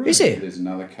 Oh, really? Is there? There's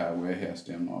another car warehouse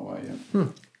down my way. Yeah.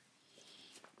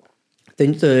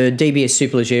 The DBS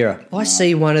Superleggera. I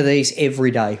see one of these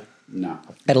every day No.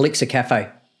 at Elixir Cafe.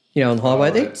 You know, on the highway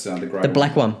there? That's the grey The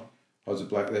black one. Oh, is it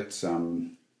black? That's the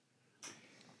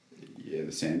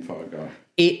Sandfire guy.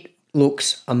 It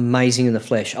looks amazing in the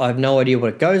flesh. I have no idea what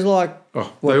it goes like.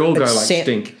 Oh, they all go like sa-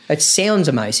 stink. It sounds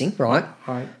amazing, right?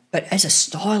 Right. But as a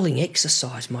styling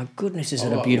exercise, my goodness, is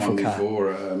it a Like beautiful one car.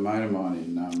 before, a mate of mine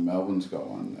in Melbourne's got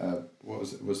one. What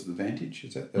was it? Was it the Vantage?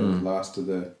 Is that the last of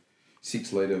the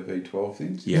 6 litre V12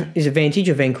 things? Yeah. Is it Vantage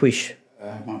or Vanquish?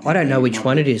 Might be I don't know which might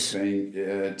one be it is.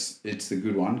 It's the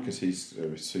good one because he's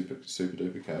a super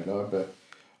duper car guy. But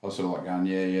I was sort of like going,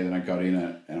 yeah. Then I got in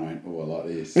it and I went, oh, I like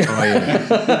this. Oh, yeah.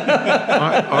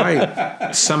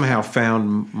 I somehow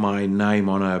found my name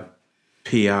on a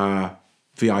PR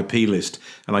VIP list,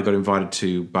 and I got invited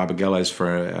to Barbagallo's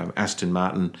for Aston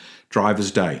Martin Drivers'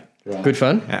 Day. Right. Good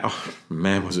fun. Oh,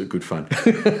 man, was it good fun.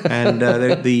 And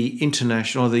the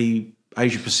international, the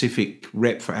Asia Pacific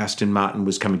rep for Aston Martin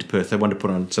was coming to Perth. They wanted to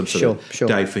put on some sort of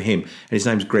day for him. And his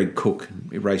name's Greg Cook.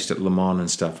 He raced at Le Mans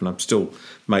and stuff, and I'm still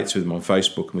mates with him on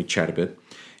Facebook, and we chat a bit.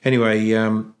 Anyway,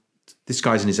 this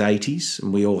guy's in his 80s,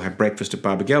 and we all have breakfast at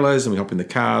Barbagallo's, and we hop in the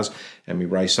cars, and we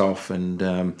race off, and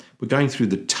we're going through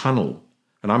the tunnel.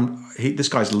 And this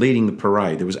guy's leading the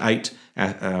parade. There was 8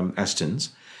 Astons,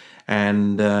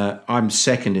 and I'm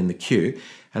second in the queue.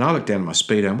 And I look down at my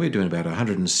speedo, and we're doing about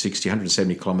 160,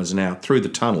 170 kilometres an hour through the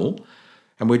tunnel,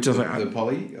 and we're just The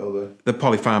Poly or the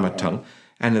Polypharma tunnel,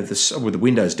 and with the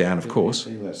windows down, of course. Are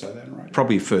you allowed to say that in radio?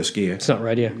 Probably first gear. It's not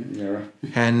radio. Yeah, right.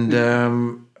 And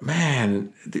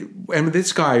man, and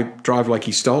this guy drove like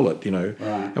he stole it, you know.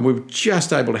 Right. And we were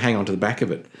just able to hang on to the back of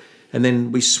it. And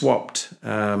then we swapped,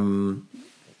 and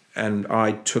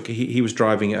I took. He was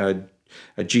driving a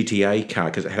GTA car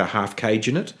because it had a half cage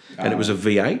in it, and it was a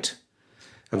V8,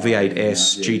 a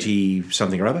V8S GT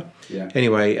something or other. Yeah.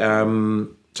 Anyway,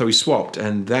 so we swapped,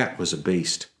 and that was a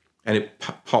beast. And it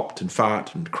popped and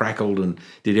farted and crackled and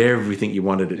did everything you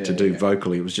wanted it to do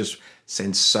vocally. It was just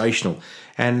sensational.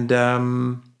 And,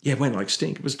 it went like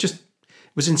stink. It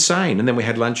was insane. And then we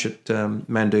had lunch at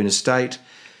Mandoon Estate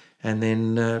and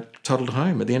then toddled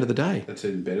home at the end of the day. That's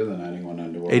even better than owning one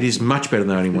under warranty. It is much better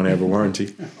than owning one over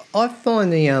warranty. I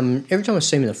find every time I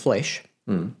see him in the flesh,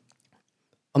 I'm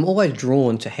always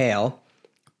drawn to how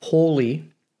poorly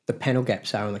the panel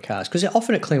gaps are on the cars because they're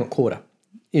often at Claremont Quarter,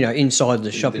 you know, inside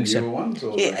the shopping The centre. newer ones?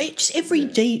 Or Yeah, just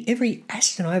every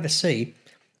Aston I ever see,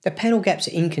 the panel gaps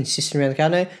are inconsistent around the car.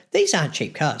 Now, these aren't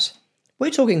cheap cars. We're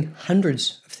talking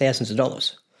hundreds of thousands of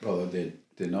dollars. Well, they're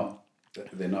not.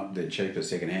 They're cheaper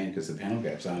second hand because the panel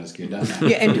gaps aren't as good, aren't they?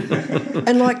 Yeah,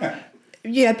 and like,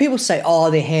 yeah, people say, oh,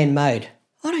 they're handmade.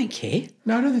 I don't care.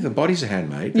 No, I don't think the bodies are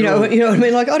handmade. You know what I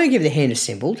mean? Like, I don't give they're hand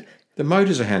assembled. The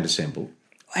motors are hand assembled.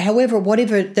 However,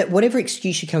 whatever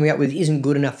excuse you're coming up with isn't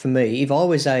good enough for me. If I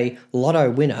was a lotto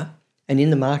winner and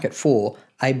in the market for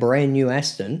a brand new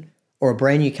Aston or a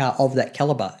brand new car of that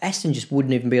calibre, Aston just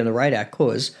wouldn't even be on the radar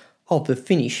because of the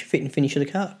fit and finish of the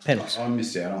car panels. I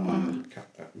missed out on one.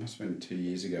 It must have been 2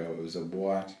 years ago. It was a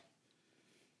white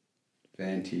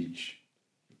Vantage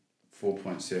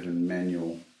 4.7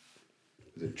 manual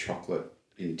with a chocolate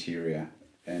interior,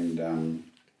 and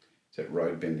that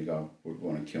road bender guy would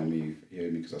want to kill me if he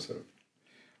heard me because I sort of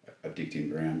I dicked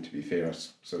him around. To be fair,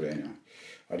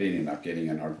 I didn't end up getting it.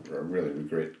 And I really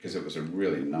regret because it was a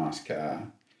really nice car,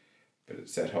 but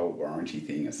it's that whole warranty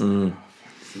thing. It's like,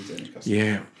 this is only cost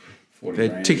Yeah. 40 They're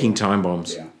grand ticking or- time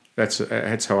bombs. Yeah.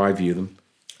 That's how I view them.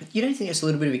 You don't think it's a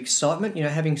little bit of excitement, you know,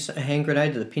 having a hand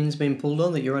grenade that the pin's been pulled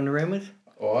on that you're running around with?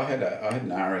 Oh, I had an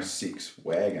RS6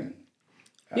 wagon.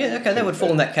 Yeah, okay, that would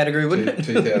fall in that category, wouldn't it?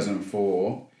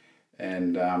 2004,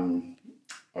 and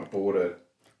I bought it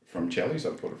from Chelly's.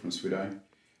 I bought it from Swiddo.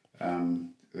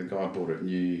 The guy bought it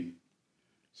new.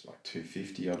 It's like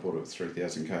 $250. I bought it with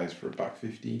 3,000 k's for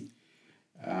 $150.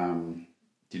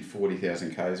 Did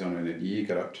 40,000 k's on it in a year.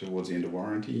 Got up towards the end of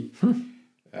warranty.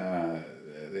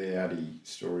 The Audi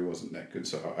story wasn't that good,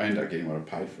 so I ended up getting what I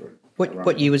paid for it.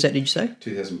 What year was that, did you say?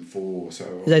 2004.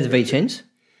 So Are they the V10s?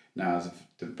 No, it was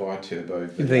the bi-turbo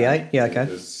V8, yeah, okay.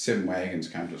 The 7 wagons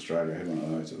came to Australia. I had one of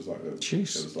those. It was like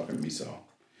Jeez. It was like a missile,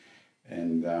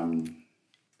 and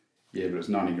but it was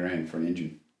 90 grand for an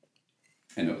engine,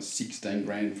 and it was 16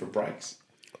 grand for brakes.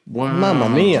 Wow. Mamma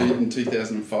mia. In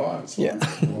 2005. It's like,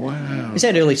 Wow. Is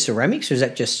that early ceramics or is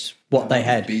that just what they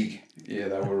had? Big. Yeah,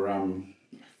 they were.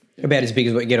 About as big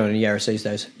as what you get on a Yaris these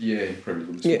days. Yeah,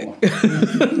 probably a little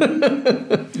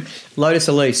smaller. Lotus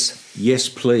Elise. Yes,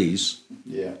 please.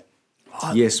 Yeah.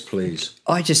 Yes, please.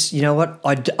 I just, you know what?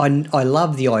 I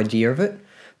love the idea of it,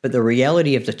 but the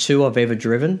reality of the two I've ever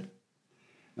driven,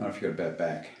 Not if you've got a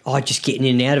bad back. just getting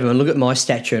in and out of them. And look at my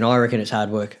stature, and I reckon it's hard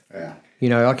work. Yeah. You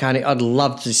know, I'd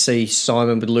love to see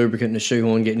Simon with lubricant and a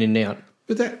shoehorn getting in and out.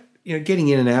 But that, getting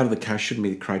in and out of the car shouldn't be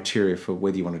the criteria for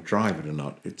whether you want to drive it or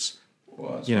not. It's,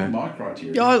 Well, that's You know. my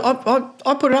criteria. Yeah,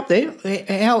 I put it up there.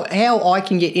 How I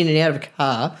can get in and out of a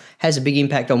car has a big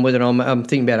impact on whether I'm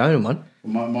thinking about owning one.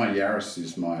 Well, my Yaris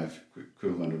is my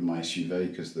equivalent of my SUV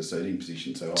because the seating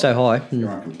position's so high. So high.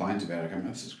 Everyone complains about it. I go,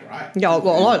 this is great. Yeah,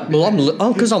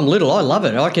 because I'm little, I love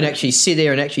it. I can actually sit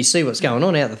there and actually see what's going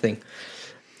on out the thing.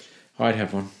 I'd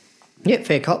have one. Yeah,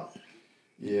 fair cop.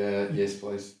 Yeah, yes,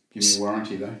 please. Give me a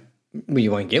warranty, though. Well, you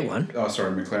won't get one. Oh,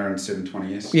 sorry, McLaren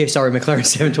 720S. Yeah, sorry, McLaren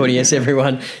 720S,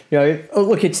 everyone.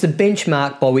 Look, it's the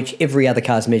benchmark by which every other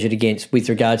car's measured against with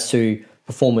regards to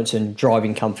performance and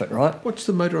driving comfort, right? What's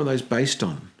the motor on those based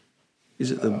on?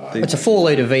 Is it the It's a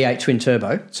 4-litre V8 twin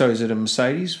turbo. So is it a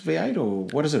Mercedes V8 or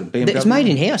what is it, a BMW? It's made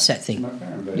in-house, that thing.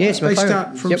 McLaren, but Yeah, it's They McLaren.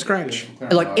 start from Yep. scratch.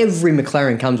 Like every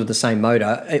McLaren comes with the same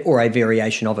motor or a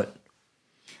variation of it.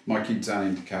 My kids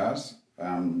aren't into cars.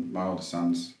 My older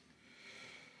son's,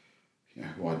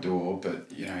 who I adore, but,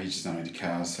 he's just not into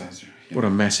cars. So, What a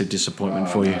massive disappointment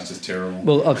for you. It's just terrible.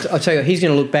 Well, I'll tell you, he's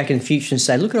going to look back in the future and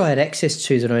say, look what I had access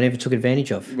to that I never took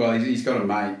advantage of. Well, he's got a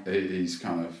mate. He's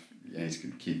kind of, he's a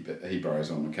good kid, but he borrows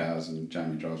all my cars and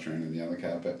Jamie drives around in the other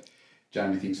car. But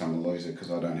Jamie thinks I'm a loser because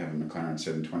I don't have a McLaren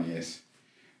 720S.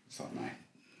 It's like, mate,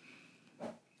 I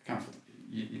can't,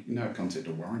 you know the concept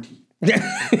of warranty.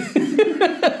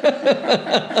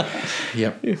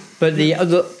 Yep. But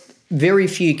the very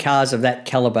few cars of that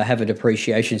calibre have a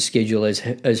depreciation schedule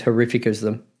as horrific as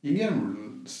them. You can get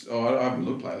them, I haven't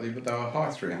looked lately, but they were high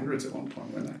 300s at one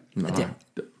point, weren't they? No.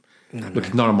 Look,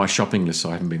 it's not on my shopping list, so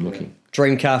I haven't been looking.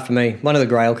 Dream car for me, one of the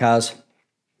Grail cars,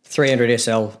 300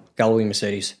 SL Gullwing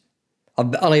Mercedes.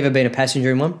 I've only ever been a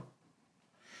passenger in one.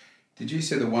 Did you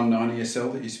see the 190 SL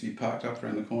that used to be parked up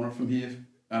around the corner from here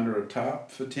under a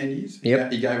tarp for 10 years?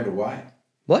 Yep. He gave it away.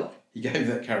 What? He gave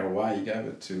that car away. He gave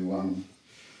it to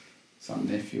some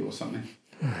nephew or something.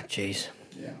 Oh, jeez.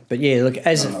 Yeah. But yeah, look,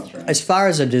 as far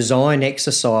as a design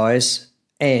exercise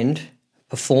and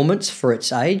performance for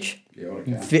its age, Yeah, what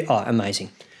a car.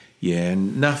 amazing. Yeah,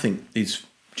 and nothing is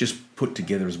just put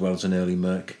together as well as an early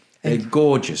Merc. They're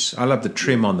gorgeous. I love the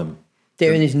trim on them.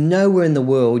 There's nowhere in the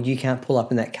world you can't pull up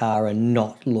in that car and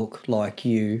not look like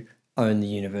you own the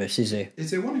universe, is there? Is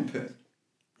there one in Perth?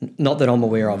 Not that I'm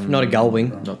aware of. Not a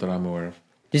Gullwing. Not that I'm aware of.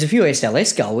 There's a few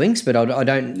SLS Gullwings, but I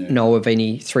don't know of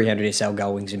any 300 SL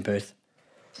Gullwings in Perth.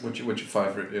 What's your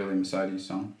favourite early Mercedes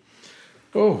song?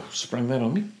 Oh, sprung that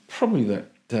on me. Probably that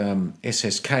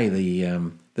SSK,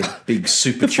 the big The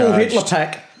supercharged. full Hitler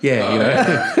pack.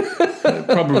 Yeah,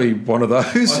 probably one of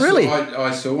those. Really?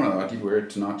 I saw one of those. I did wear it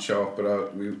tonight show off, but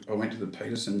I went to the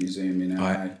Peterson Museum in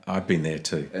LA. I've been there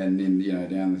too. And in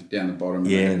down the bottom,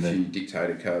 Yeah, and a few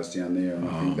dictator cars down there, and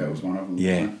I think that was one of them.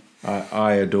 Yeah, wasn't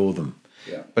I adore them.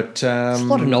 it? Yeah. But There's a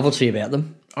lot of novelty about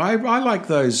them. I like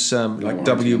those like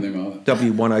warranty on them either.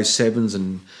 W107s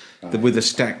and with the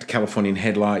stacked Californian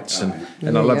headlights and I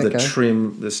love the okay.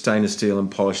 trim, the stainless steel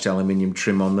and polished aluminium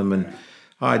trim on them, and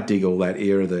I dig all that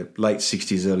era, the late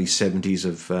 60s, early 70s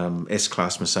of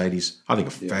S-Class Mercedes. I think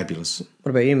are fabulous.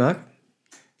 What about you, Mark?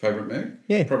 Favourite Merc?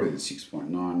 Yeah. Probably the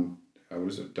 6.9. What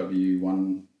is it?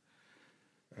 W1.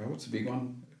 What's the big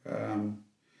one?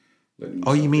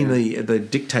 Oh, you mean the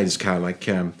Dictator's car, like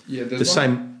Yeah, the there's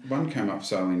same? one came up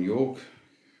sale in York.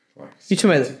 Like You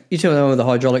talking about the one with the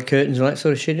hydraulic curtains and that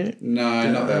sort of shit in it?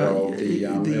 No, not that old. The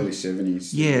early 70s.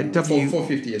 Yeah,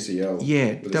 450 SEL.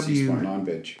 Yeah, with a 6.9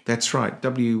 badge. That's right,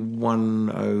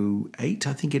 W108,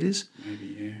 I think it is. Maybe,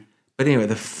 yeah. But anyway,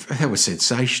 that was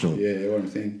sensational. Yeah, one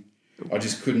thing. I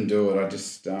just couldn't do it. I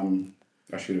just,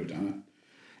 I should have done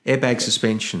Airbag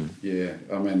suspension. it.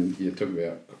 Yeah, I mean, you talk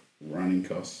about running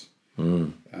costs.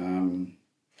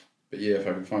 But yeah, if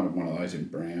I could find one of those in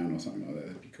brown or something like that,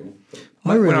 that'd be cool.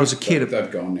 But When I was a kid,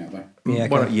 they've gone now, though.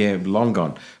 Yeah, long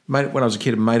gone. When I was a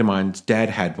kid, a mate of mine's dad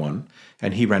had one,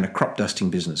 and he ran a crop dusting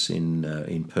business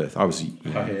in Perth. I was a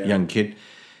young kid,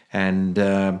 and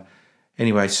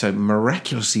anyway, so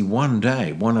miraculously one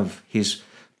day, one of his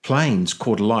planes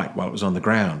caught a light while it was on the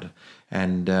ground,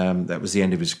 and that was the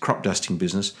end of his crop dusting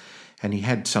business, and he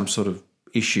had some sort of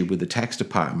issue with the tax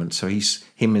department, so him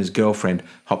and his girlfriend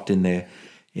hopped in their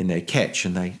catch,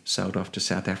 and they sailed off to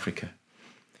South Africa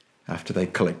after they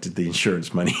collected the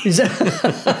insurance money. Is that?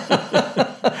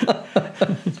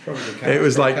 It's probably the car, It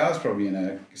was like- car's probably in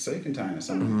a sea container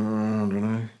somewhere. I don't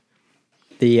know.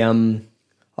 The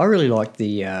I really like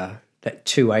the that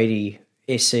 280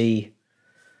 SE.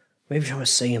 Every time I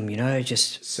see them,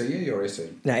 just CE or SE?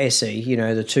 no SE.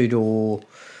 The 2-door,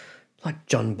 like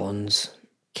John Bond's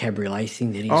cabriolet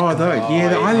thing that he's Oh, got. though,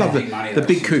 yeah, I love big money, the those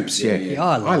big things. coupes. Yeah, Yeah,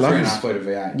 I love I love 3.5 them. litre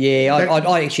V8. Yeah,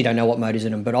 I actually don't know what motors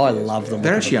in them, but I love them.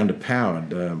 They're actually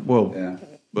underpowered. Yeah.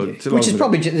 Which is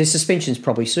probably the suspension's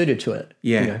probably suited to it.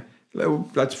 yeah.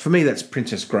 For me, that's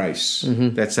Princess Grace.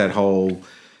 That's that whole,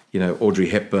 Audrey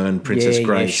Hepburn, Princess Yeah,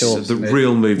 Grace, sure. the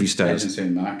real movie Imagine stars.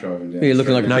 seeing Mark driving down. You're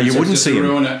looking like a No, you princess wouldn't just see to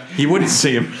ruin him. it. You wouldn't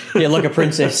see him. Yeah, like a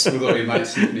princess. With all your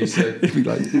mates sitting in his seat. He'd be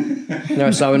like, No,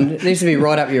 Simon, it needs to be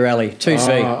right up your alley.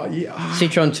 2C. yeah.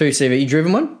 Citroen 2CV. You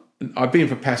driven one? I've been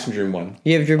for passenger in one.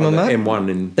 You ever driven On one, the mate? M1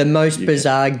 in The most UK.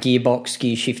 bizarre gearbox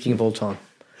gear shifting of all time.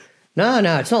 No,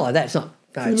 it's not like that. It's not.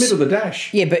 No, in the it's- middle of the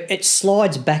dash. Yeah, but it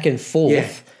slides back and forth Yeah.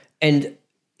 and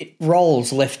it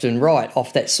rolls left and right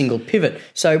off that single pivot.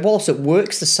 So whilst it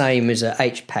works the same as a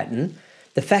H pattern,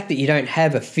 the fact that you don't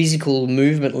have a physical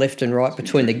movement left and right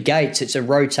between the gates, it's a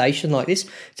rotation like this.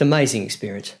 It's an amazing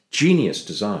experience. Genius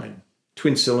design.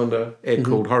 Twin cylinder, air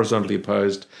cooled, horizontally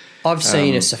opposed, I've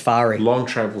seen a Safari, long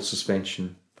travel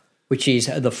suspension. which is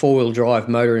the 4-wheel drive,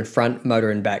 motor in front, motor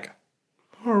in back.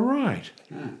 All right.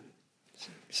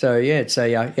 So yeah, it's a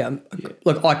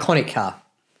look, iconic car.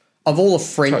 Of all the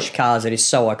French cars, it is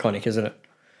so iconic, isn't it?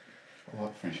 I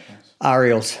like French cars.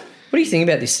 Ariels. What do you think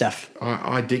about this stuff?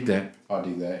 I dig that. I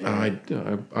dig that.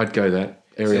 Yeah. I'd go that.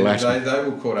 Ariel See, Aston. they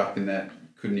were caught up in that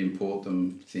couldn't import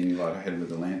them thing like I had with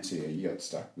the Lancia. You got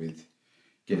stuck with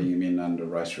getting them in under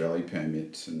race rally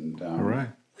permits and. All right.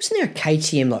 Wasn't there a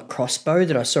KTM like crossbow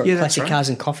that I saw at Yeah, that's Classic right. Cars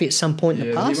and Coffee at some point in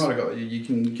the Yeah, past? you might have got. You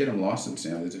can get them licensed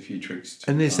now. There's a few tricks.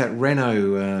 To, And there's that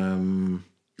Renault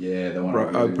Yeah, the one I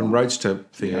really open want. roadster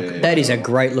thing. Yeah. That is a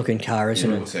great looking car, isn't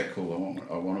Yeah, it? what's that called?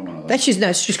 I wanted one of those.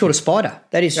 That's just called a Spider.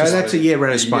 That is Oh, just that's a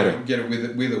Renault Spider. Get it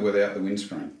with or without the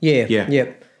windscreen. yeah. Yeah.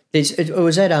 There's, it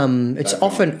was at it's They've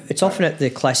often gone. it's often at the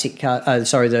classic car.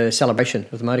 The celebration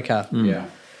of the motor car. Yeah.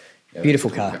 Yeah, Beautiful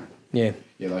that's a car. cool Yeah.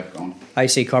 Yeah, they've gone.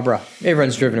 AC Cobra.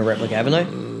 Everyone's driven a replica,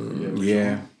 haven't they?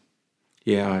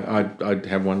 Yeah. I'd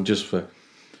have one just to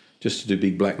do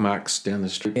big black marks down the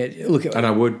street. Yeah, look, And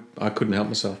I couldn't help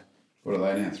myself. What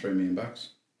are they now? $3 million.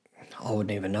 I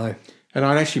wouldn't even know. And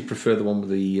I'd actually prefer the one with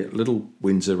the little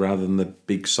Windsor rather than the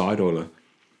big side oiler.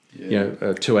 Yeah.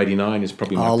 289 is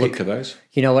probably my Oh, pick look. of those.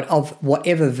 You know what? Of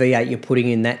whatever V8 you're putting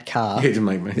in that car, It doesn't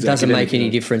make it doesn't make any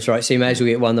difference, right? So you may as well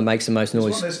get one that makes the most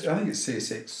noise. I think it's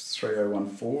CSX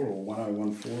 3014 or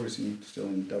 1014 is still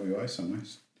in WA somewhere.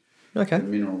 Okay. The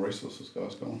mineral resources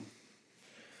guy's gone.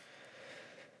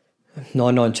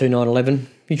 992, 911.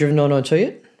 You driven 992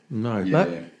 yet? No.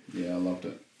 Yeah, I loved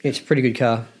it. It's a pretty good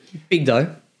car. Big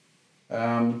though.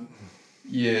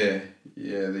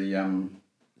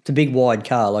 It's a big wide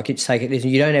car. Like it's taken.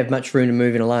 You don't have much room to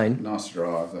move in a lane. Nice to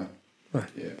drive though.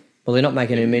 Yeah. Well, they're not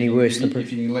making it any worse than.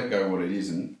 If you can let go what it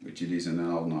isn't, which it is in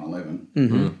an old 911.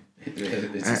 Mm-hmm.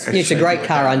 It's It's a great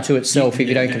car unto itself if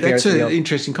you don't compare That's it to the an old.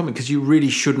 interesting comment because you really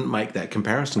shouldn't make that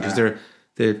comparison because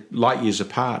they're light years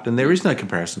apart and there is no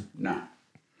comparison. No.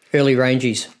 Early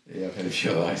ranges. Yeah, I've had a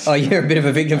few of those. Oh, you're a bit of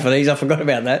a victim for these. I forgot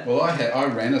about that. Well, I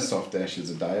ran a soft dash as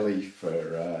a daily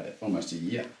for almost a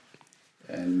year,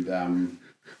 and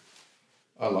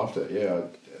I loved it. Yeah,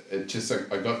 it just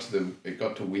I got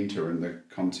to winter and the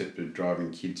concept of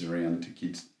driving kids around to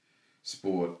kids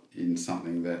sport in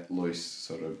something that loose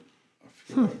sort of. I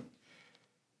forget what,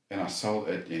 and I sold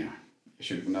it.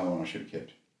 Another one I should have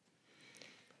kept.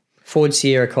 Ford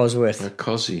Sierra Cosworth. A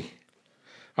Cosy.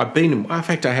 In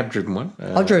fact, I have driven one.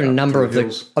 I've driven a number of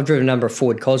hills. I've driven a number of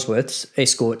Ford Cosworths,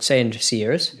 Escorts, and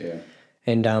Sierras, Yeah.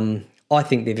 and I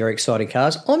think they're very exciting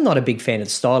cars. I'm not a big fan of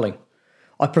the styling.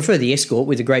 I prefer the Escort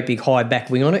with a great big high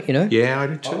back wing on it. Yeah, I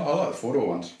do I too. like the four-door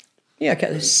ones. Yeah,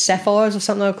 okay. The Sapphires or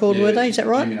something they were called, were they? Is that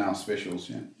right? Jimmy Nail specials,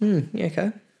 yeah. Yeah,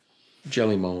 okay.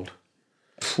 Jelly mould.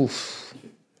 Oof.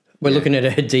 We're looking at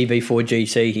a DB4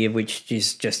 GT here, which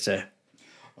is just a.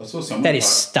 I saw someone. That is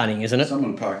stunning, isn't it?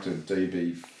 Someone parked a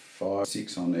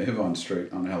DB6 on Irvine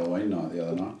Street on Halloween night the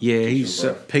other night. Yeah, he's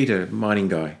Peter, mining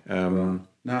guy. No,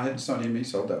 it's not him. He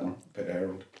sold that one. Peter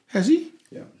Harold. Has he?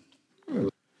 Yeah.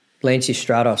 Lancia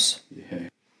Stratos. Yeah.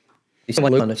 It's the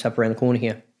one that's up around the corner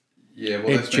here. Yeah, well,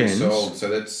 Ed that's been Jens. sold. So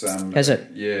that's Has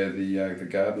it? Yeah, the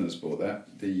gardeners bought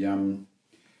that. The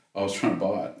I was trying to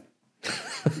buy it.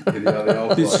 the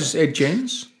old This bloke. is Ed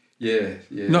Jens? Yeah.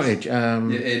 Not Ed.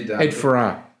 Ed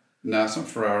Farrar. No, it's not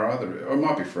Ferrari either. Or it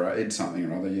might be Ferrari. Ed something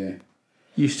or other. Yeah.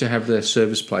 Used to have the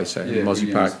service place at Yeah.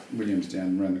 Mozzie Park. Williams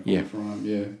down around the corner Yeah. from him.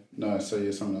 Yeah. No. So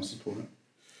yeah, someone else has bought it.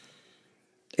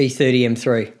 E30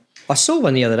 M3. I saw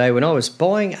one the other day when I was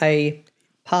buying a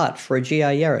part for a GR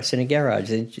Yaris in a garage.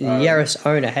 The Yaris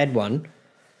owner had one.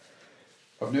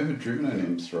 I've never driven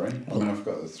an M3. I mean, I've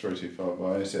got the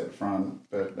 325IS out the front,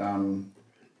 but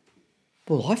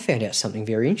Well, I found out something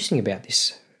very interesting about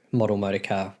this model motor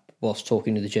car whilst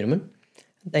talking to the gentleman.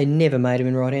 They never made them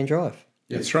in right-hand drive.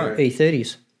 That's right.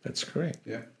 E30s. That's correct.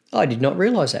 Yeah. I did not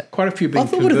realise that. Quite a few being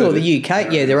I would have thought the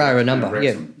UK, yeah, there are a number.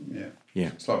 Yeah. Yeah. Yeah.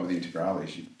 It's like with the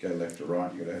Integrales, you go left or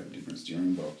right, you've got to have a different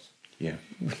steering box. Yeah.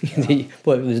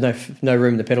 Well, there's no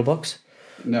room in the pedal box.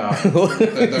 No.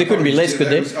 There couldn't be less, could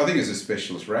there? I think it's a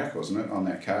specialist rack, wasn't it, on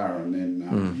that car? And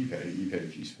then you've had a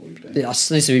few sporty things. Yeah,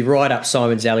 this would be right up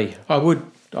Simon's alley.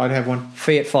 I'd have one.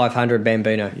 Fiat 500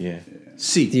 Bambino. Yeah.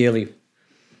 See. The early.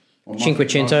 Well,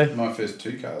 Cinquecento. My first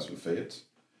two cars were Fiats.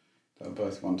 They were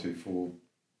both 124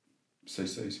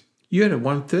 cc's. You had a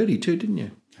 130 too, didn't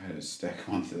you? I had a stack of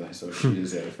ones of those sort of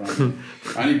shitters out of front.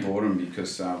 I only bought them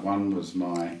because one was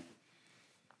my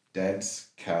dad's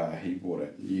car. He bought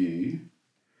it new.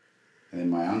 And then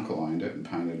my uncle owned it and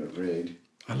painted it red.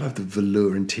 I love the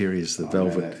velour interiors, the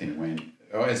velvet. Man, that thing went.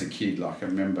 Oh, as a kid, like I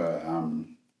remember.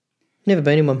 Never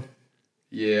been in one.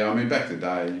 Yeah, I mean back the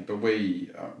day, but we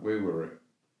were,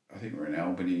 I think we were in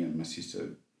Albany, and my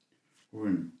sister, we were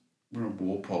in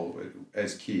Walpole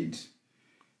as kids,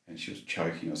 and she was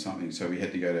choking or something, so we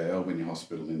had to go to Albany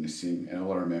Hospital in this thing, and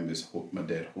all I remember is my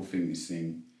dad hoofing this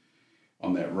thing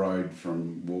on that road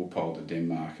from Walpole to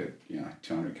Denmark at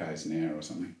 200 k's an hour or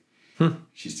something.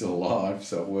 She's still alive,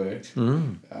 so it worked.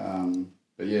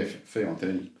 But yeah, Fiat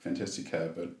 130, fantastic car,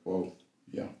 but well,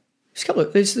 yeah.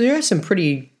 There are some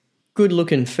pretty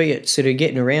good-looking Fiats that are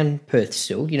getting around Perth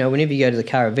still. Whenever you go to the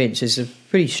car events, there's a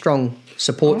pretty strong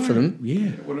support for them. Yeah.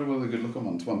 What are the good looking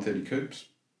ones? 130 coupes.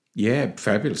 Yeah,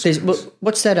 fabulous.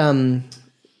 What's that?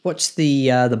 What's the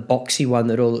boxy one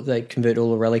that they convert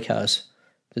all the rally cars?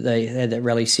 That they had that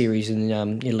rally series in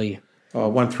Italy.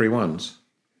 Oh, 131s.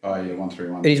 Oh yeah,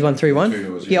 131. It is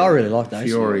 131. Yeah, I really like those.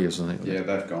 Fiori or something. Yeah,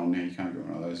 they've gone now. You can't get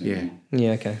one of those anymore.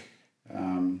 Yeah. Okay.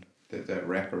 That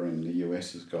rapper in the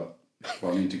US has got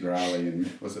Integrale and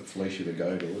was it Felicia the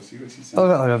Goat or what's his name? Oh,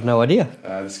 I have no idea.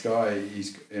 This guy,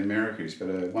 he's in America. He's got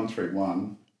a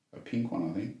 131, a pink one,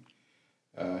 I think.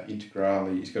 Integrale.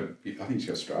 I think he's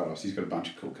got Stratos. He's got a bunch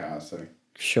of cool cars. So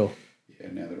sure. Yeah,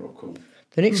 now they're all cool.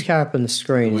 The next car up on the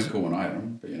screen. They weren't cool when I had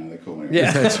them, but they're cool when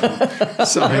Yeah.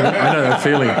 I know that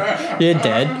feeling. Yeah,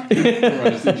 Dad. I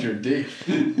just think you're a dick.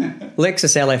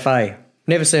 Lexus LFA.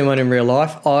 Never seen one in real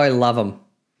life. I love them.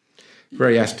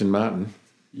 Very Aston Martin.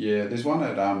 Yeah, there's one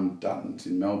at Dutton's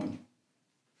in Melbourne.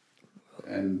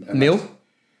 And Mill?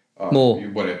 More.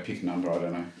 Whatever, pick a number, I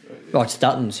don't know. Oh, it's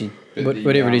Dutton's.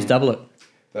 Whatever it is, double it.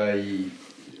 The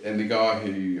guy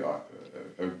who,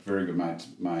 a very good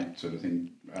mate sort of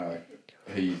thing,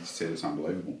 he said it's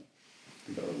unbelievable.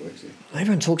 The guy that works there.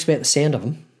 Everyone talks about the sound of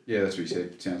them. Yeah, that's what he said.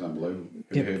 It sounds unbelievable.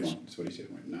 Have you heard one? That's what he said.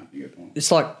 I went, no, you got one.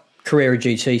 It's like Carrera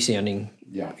GT sounding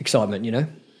excitement,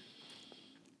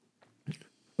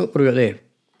 What do we got there?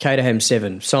 Caterham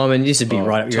 7. Simon, this would be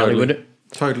right up your alley, wouldn't it?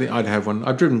 Totally, I'd have one.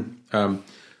 I've driven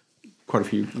quite a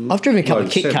few. I've driven a couple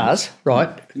of kit sevens. cars,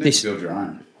 right? You need to build your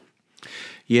own.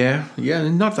 Yeah,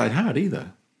 not that hard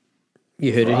either.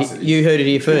 You heard it. You heard it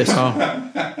here first.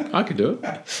 I could do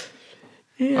it.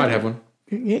 Yeah. I'd have one.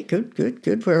 Yeah, good.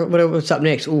 What's up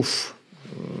next? Oof,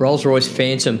 Rolls-Royce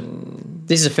Phantom.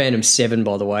 This is a Phantom 7,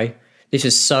 by the way. This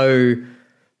is so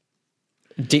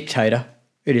dictator.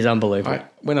 It is unbelievable.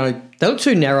 They look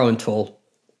too narrow and tall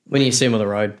when you see them on the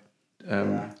road.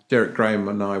 Derek Graham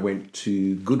and I went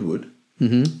to Goodwood.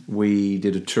 Mm-hmm. We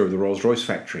did a tour of the Rolls-Royce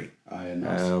factory. Oh, yeah,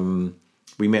 nice.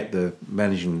 We met the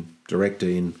managing director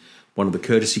in one of the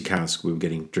courtesy cars we were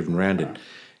getting driven around in.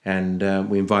 And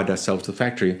we invited ourselves to the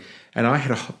factory. And I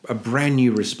had a brand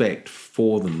new respect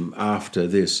for them after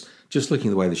this, just looking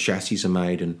at the way the chassis are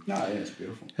made. And it's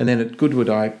beautiful. And then at Goodwood,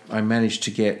 I managed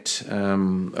to get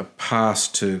a pass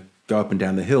to go up and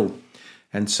down the hill.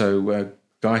 And so a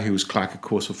guy who was clerk of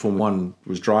course for Formula 1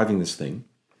 was driving this thing.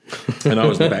 And I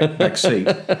was in the back seat.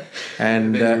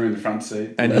 And you were in the front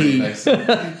seat. And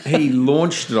he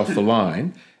launched it off the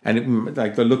line. And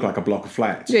they looked like a block of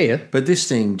flats. Yeah. But this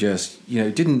thing just,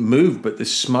 it didn't move, but the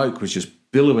smoke was just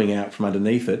billowing out from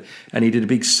underneath it. And he did a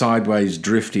big sideways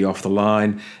drifty off the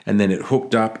line, and then it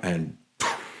hooked up and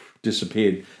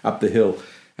disappeared up the hill.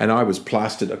 And I was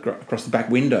plastered across the back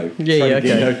window.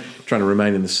 Trying to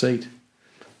remain in the seat.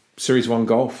 Series 1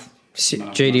 Golf.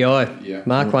 GDI. Yeah.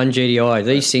 Mark 1 GDI.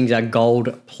 These things are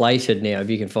gold plated now, if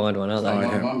you can find one, aren't they?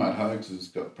 My mate Hoax has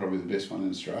got probably the best one in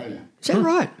Australia. Is that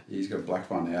right? He's got a black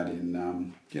one out in,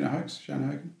 Hoax, Shane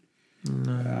Hogan?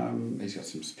 No. He's got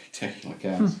some spectacular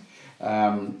cars.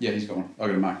 Yeah, he's got one. I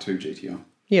got a Mark II GTI.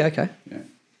 Yeah, okay. Yeah.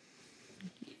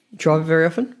 Drive it very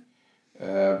often?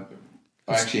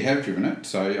 I actually have driven it,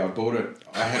 so I bought it.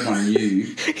 I had one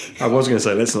new. I was going to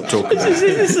say, let's not talk about Is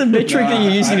this a metric that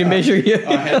you're using to measure you?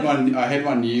 I had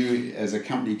one new as a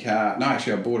company car. No,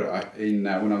 actually, I bought it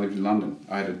when I lived in London.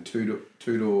 I had a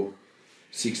two-door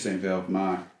 16-valve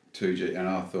Mark II G, and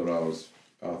I thought I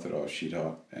was shit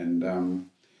hot. And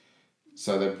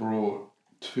so they brought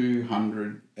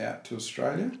 200 out to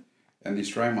Australia, and the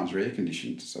Australian ones are air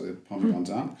conditioned, so the Pommy ones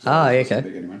aren't. Okay.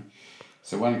 Big anyway.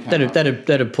 So when it came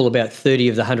That'd pull about 30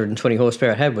 of the 120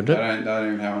 horsepower it had, wouldn't it? They don't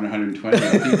even have 120. I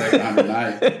think they got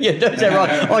 108. Yeah, is that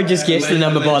right? I just guessed the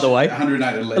number, by the way.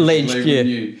 108 Alleged, yeah.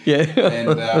 New. Yeah.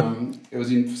 And it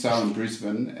was for sale in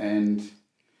Brisbane, and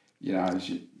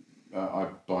I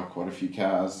buy quite a few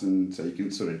cars, and so you can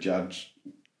sort of judge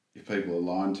if people are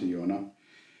lying to you or not.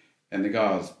 And the guy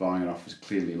I was buying it off was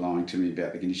clearly lying to me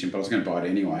about the condition, but I was going to buy it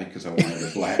anyway because I wanted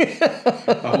the black.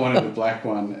 I wanted the black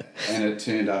one, and it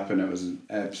turned up and it was an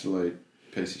absolute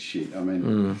piece of shit. I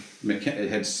mean, it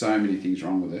had so many things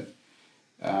wrong with it.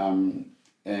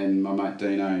 And my mate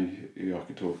Dino, who I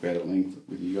could talk about at length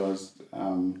with you guys,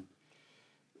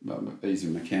 he's a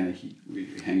mechanic.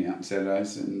 We hang out on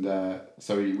Saturdays, and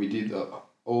so we did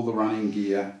all the running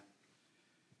gear.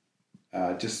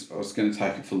 I was going to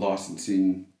take it for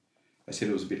licensing. They said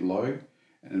it was a bit low,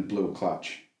 and it blew a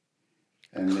clutch.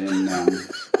 And then...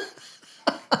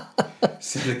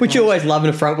 Which you always love in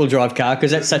a front-wheel drive car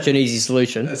because that's such an easy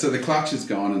solution. So the clutch is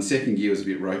gone, and second gear was a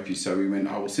bit ropey, so we went,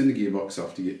 we'll send the gearbox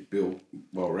off to get built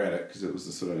while we're at it, because it was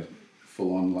the sort of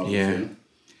full-on love affair.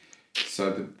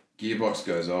 So the gearbox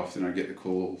goes off, then I get the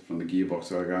call from the gearbox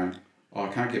guy going, I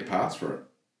can't get parts for it.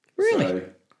 Really?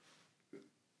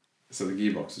 So the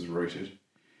gearbox is rooted.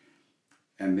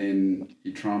 And then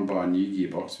you try and buy a new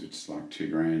gearbox, which is like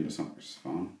 $2,000 or something, which is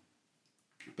fine.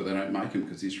 But they don't make them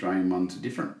because the Australian ones are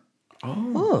different.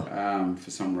 For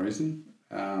some reason.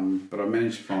 But I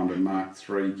managed to find a Mark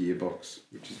III gearbox,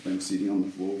 which has been sitting on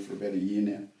the floor for about a year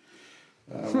now.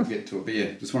 We'll get to it. But yeah,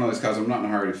 it's one of those cars I'm not in a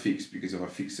hurry to fix, because if I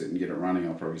fix it and get it running,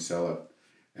 I'll probably sell it.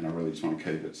 And I really just want to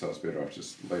keep it, so it's better off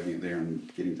just leaving it there and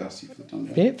getting dusty for the time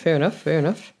being. Yeah, fair enough.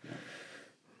 Yeah.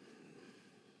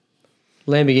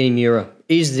 Lamborghini Miura.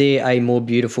 Is there a more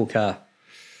beautiful car?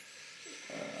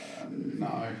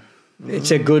 No. It's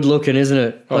a good looking, isn't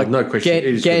it? Oh, no question. It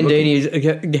is good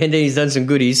looking. Gandini's done some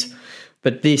goodies,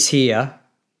 but this here...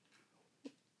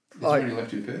 Is there any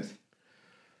left in Perth?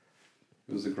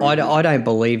 It was the green I don't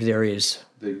believe there is.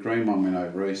 The green one went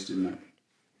over east, didn't it?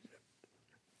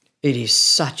 It is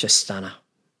such a stunner.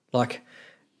 Like,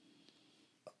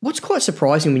 what's quite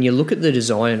surprising when you look at the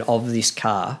design of this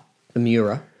car, the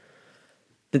Miura,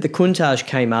 that the Countach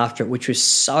came after it, which was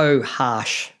so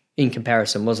harsh in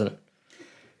comparison, wasn't it?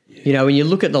 Yeah. You know, when you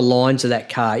look at the lines of that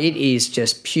car, it is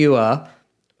just pure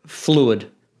fluid.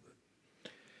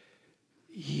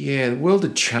 Yeah, the world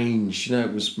had changed. You know,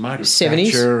 it was Margaret 70s?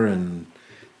 Thatcher, and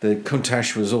the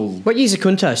Countach was all... What year's a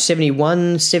Countach?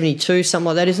 71, 72, something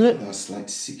like that, isn't it? Late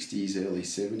 60s, early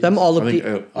 70s. I'd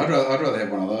I'd rather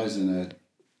have one of those than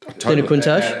a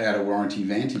Countach? Out of warranty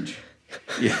Vantage.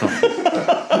 Yeah.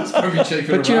 It's probably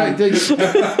cheaper. But you know,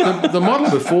 the model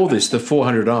before this, the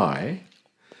 400i,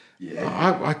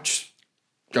 I just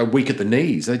go weak at the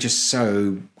knees. They're just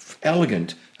so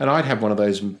elegant. And I'd have one of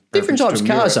those. Different types of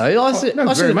cars, though. I see the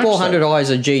 400i is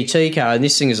a GT car, and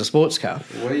this thing is a sports car.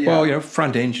 Well, you know,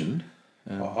 front engine.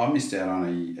 I missed out on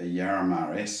a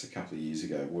Yaram RS a couple of years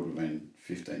ago. It would have been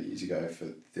 15 years ago for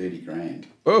 $30,000.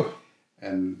 Oh.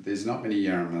 And there's not many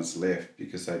Yaramas left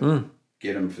because they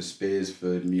get them for spares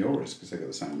for Miuras because they've got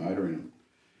the same motor in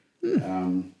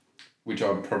them. Which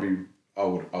I would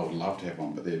love to have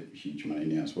one, but they're huge money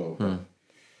now as well.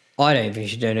 I don't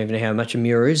even know how much a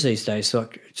Miura is these days.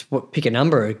 Like, pick a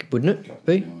number, wouldn't it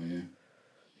be?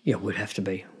 Yeah, it would have to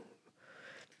be.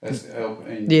 That's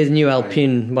Alpine. Yeah, the new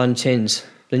Alpine 110s,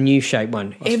 the new shape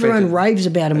one. Everyone raves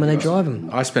about them when they drive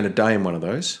them. I spent a day in one of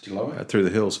those. Did you love it? Through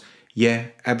the hills. Yeah,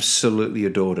 absolutely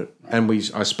adored it. And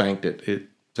I spanked it.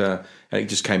 And it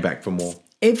just came back for more.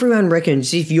 Everyone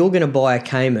reckons if you're going to buy a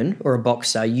Cayman or a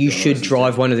Boxer, you should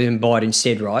drive one of them and buy it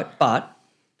instead, right? But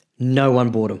no one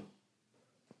bought them.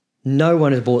 No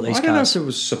one has bought these cars. I don't know if it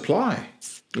was supply.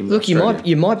 Look, you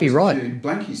might be right.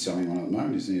 Blanky's selling one at the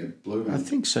moment, isn't he? A blue one. I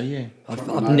think so, yeah.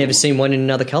 I've never seen one in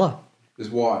another colour.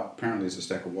 There's white. Apparently there's a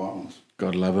stack of white ones.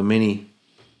 God love a Mini.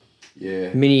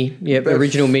 Yeah. Mini,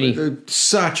 original Mini. They're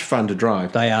such fun to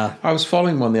drive. They are. I was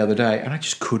following one the other day and I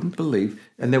just couldn't believe,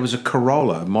 and there was a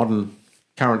Corolla,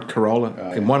 current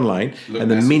Corolla in one lane,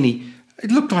 and the massive. Mini,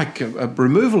 It looked like a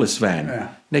removalist van Yeah.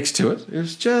 next to it. It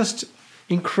was just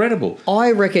incredible.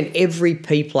 I reckon every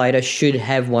P-plater should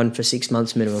have one for 6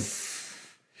 months minimum.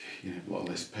 Yeah, a lot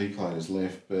less P-platers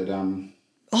left, but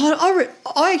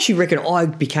I actually reckon I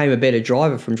became a better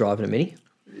driver from driving a Mini.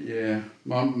 yeah.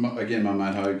 My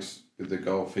mate Hogs with the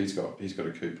Golf, he's got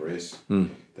a Cooper S.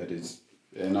 That is,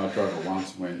 and I drove it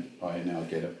once and went, oh, yeah, now I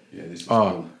get it. Yeah, this is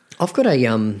cool. I've got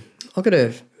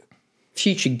a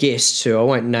future guest who I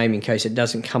won't name in case it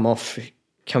doesn't come off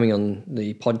coming on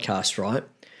the podcast, right?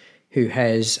 Who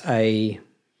has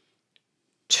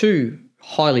two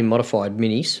highly modified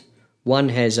Minis. One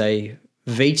has a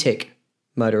VTEC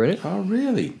motor in it. Oh,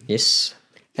 really? Yes.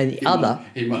 And the other,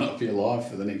 He might not be alive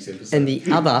for the next episode. and the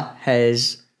other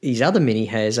has, his other Mini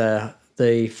has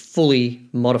the fully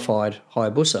modified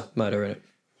Hayabusa motor in it.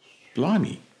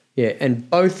 Blimey. Yeah, and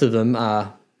both of them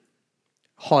are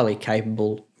highly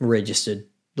capable, registered,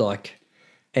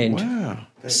 and Wow.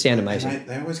 sound amazing.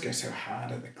 They always go so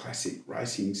hard at the classic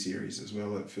racing series as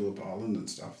well at Phillip Island and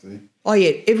stuff there. Oh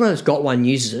yeah, everyone that's got one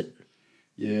uses it.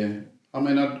 Yeah. I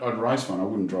mean, I'd race one. I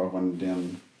wouldn't drive one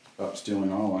down up Stirling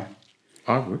Highway.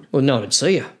 I would. Well, no one would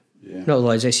see you. Yeah. Not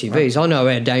those SUVs. I know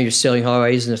how dangerous Stirling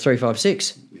Highway is in the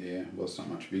 356. Yeah. Well, it's not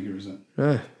much bigger, is it?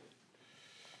 No.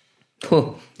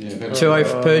 Oh, Yeah. But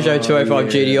Peugeot 205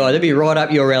 GDI. That'd be right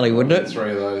up your alley, wouldn't it?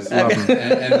 three of those. and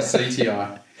a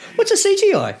CTI What's a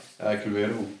CTI?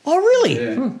 convertible. Oh, really?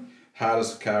 Yeah.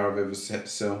 Hardest car I've ever had to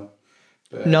sell.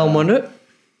 But, No one wanted it?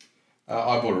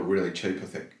 I bought it really cheap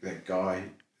with that guy,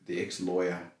 the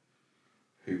ex-lawyer,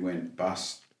 who went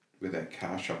bust with that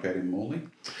car shop out in Morley.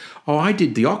 Oh, I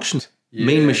did the auctions. Yeah.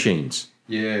 Mean Machines.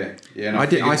 Yeah, yeah.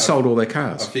 And I sold all their I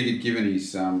cars. figured, given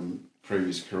his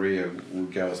previous career,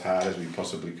 we'd go as hard as we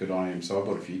possibly could on him. So I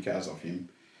bought a few cars off him.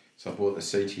 So I bought the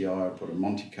CTI, I bought a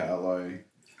Monte Carlo.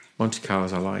 Monte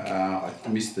Carlos I like. I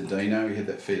missed the Dino. He had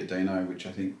that Fiat Dino, which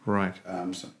I think Right.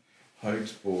 so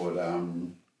Hogs bought.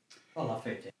 I love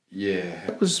it. Yeah,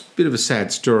 It was a bit of a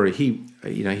sad story. He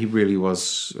really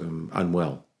was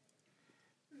unwell.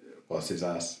 what's his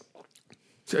ass?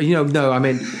 So, no, I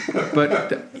mean,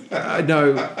 but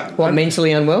no. What,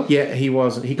 mentally unwell? Yeah, he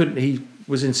wasn't. He couldn't. He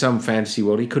was in some fantasy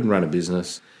world. He couldn't run a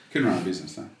business. Couldn't run a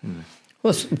business though.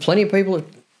 Well, there's plenty of people that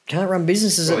can't run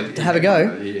businesses that have a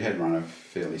go. He had run a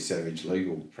fairly savage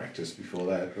legal practice before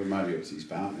that, but maybe it was his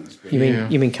partners. But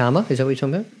You mean karma? Is that what you're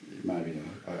talking about? maybe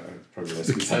probably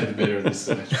less can say the better of this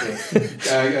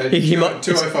stage. He might-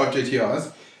 205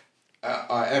 GTIs.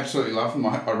 I absolutely love them.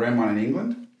 I ran one in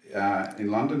England,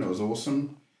 in London. It was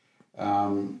awesome.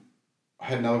 I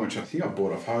had another one which I think I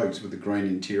bought off Hogs with the green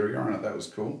interior on it. That was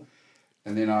cool.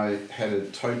 And then I had a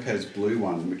topaz blue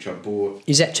one which I bought.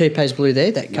 Is that topaz blue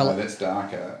there, that No, colour? that's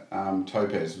darker.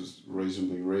 Topaz was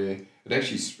reasonably rare. It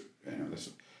actually,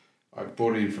 I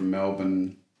bought it in from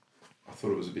Melbourne. I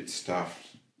thought it was a bit stuffed.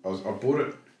 I bought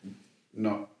it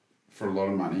not for a lot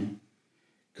of money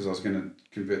because I was going to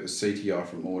convert the CTI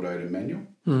from auto to manual.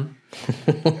 And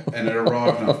it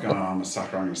arrived and I've gone, oh, I'm a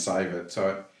sucker, I'm going to save it.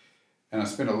 And I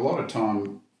spent a lot of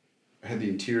time, had the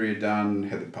interior done,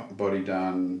 had the body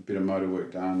done, bit of motor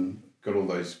work done, got all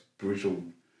those brittle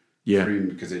trim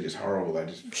because they're just horrible, they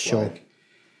just flake.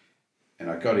 And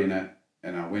I got in it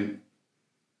and I went,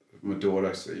 my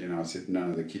daughter, so, I said,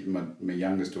 none of the kids, my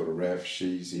youngest daughter, Rav,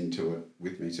 she's into it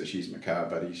with me, so she's my car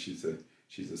buddy. She's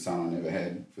the son I never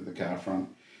had for the car front.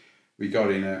 We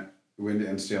got in it, we went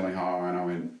down Stirling Highway and I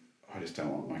went, I just don't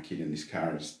want my kid in this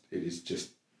car.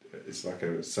 It's like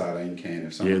a sardine can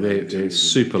of something. Yeah, they're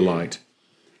super light.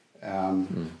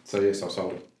 So yes, I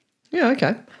sold it. Yeah,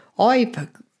 okay.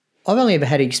 I've only ever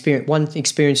had one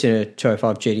experience in a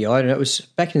 205 GDI, and it was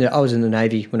I was in the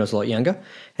Navy when I was a lot younger,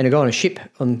 and a guy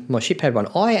on my ship had one.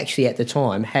 I actually at the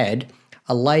time had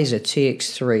a Laser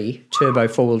TX3 turbo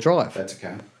four-wheel drive. That's a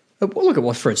car. Well, look, it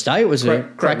was for its day. It was a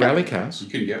Great cracker. rally cars. You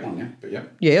couldn't get one, yeah, but yeah.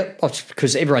 Yeah,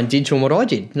 because everyone did to him what I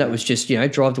did. And that was just,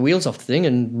 drive the wheels off the thing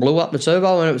and blew up the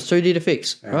turbo and it was too dear to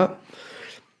fix, right?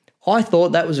 I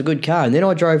thought that was a good car. And then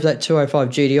I drove that 205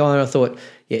 GDI and I thought,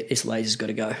 yeah, this Laser's got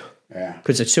to go. Yeah.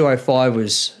 Because the 205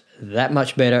 was that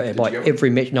much better by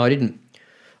every measure. No, I didn't.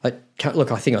 I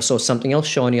think I saw something else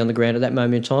shiny on the ground at that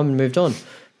moment in time and moved on.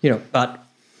 But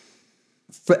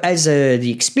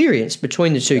the experience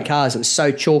between the two cars, it was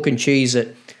so chalk and cheese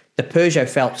that the Peugeot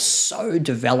felt so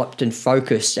developed and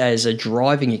focused as a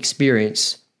driving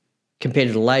experience compared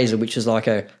to the Laser, which is like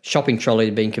a shopping trolley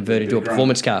being converted to a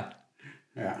performance car.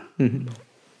 Yeah.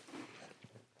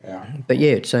 Yeah. But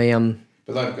yeah, it's a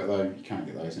But you can't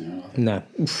get those now, I think. no.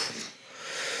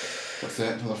 What's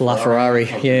that?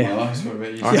 LaFerrari, yeah. What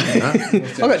about you? I don't know.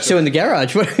 I've got two in the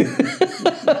garage.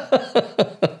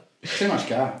 Too much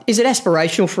car. Is it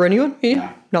aspirational for anyone? Yeah.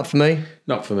 No. Not for me.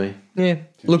 Not for me. Yeah.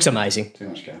 Looks amazing. Too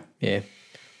much car. Yeah.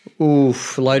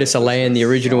 Oof, Lotus Elan, the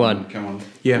original one. Come on.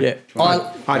 Yeah. Yeah.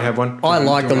 I'd have one. I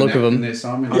like the look of In him. there,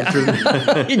 Simon.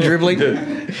 You're dribbling.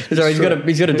 Sorry,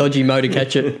 he's got a dodgy motor to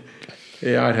catch it.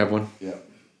 Yeah, I'd have one. Yeah.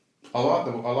 I like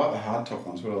the hard top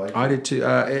ones. What are they? I did too.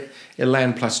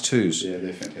 Elan Plus 2s. Yeah,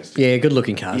 they're fantastic. Yeah, good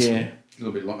looking cars. Yeah. A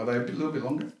little bit long. Are they a little bit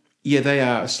longer? Yeah, they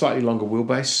are a slightly longer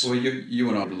wheelbase. Well, you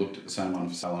and I looked at the same one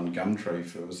for sale on Gumtree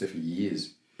for was there for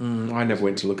years. I never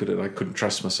went to look at it. I couldn't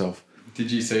trust myself. Did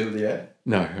you see the ad?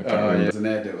 No. I Oh, can't yeah. remember. There was an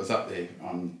ad that was up there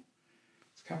on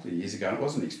a couple of years ago. It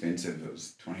wasn't expensive. It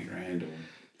was 20 grand. Or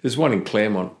There's one in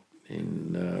Claremont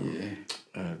in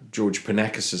George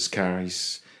Panakis's car.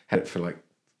 He's had it for like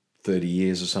 30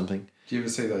 years or something. do you ever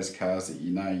see those cars that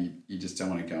you just don't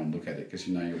want to go and look at it because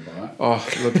you know you'll buy it? Oh,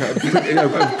 look,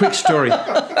 a quick story.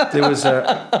 There was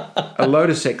a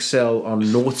Lotus XL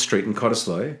on North Street in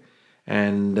Cottesloe,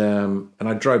 and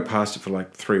I drove past it for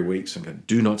like 3 weeks and go,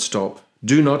 do not stop,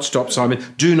 Simon,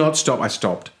 do not stop. I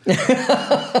stopped.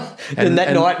 And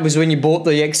that night was when you bought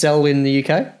the XL in the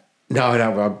UK?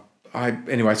 No,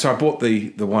 anyway, so I bought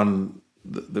the one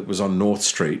that was on North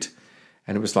Street,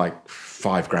 and it was like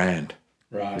 $5,000.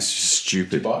 Right. It's just stupid.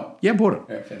 Did you buy it? Yeah, I bought it.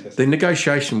 Yeah, fantastic. The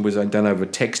negotiation was done over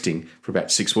texting for about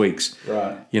 6 weeks.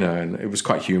 Right. You know, and it was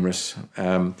quite humorous.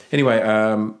 Anyway,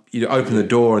 you open the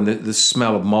door and the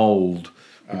smell of mould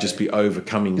would just be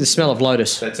overcoming. The smell of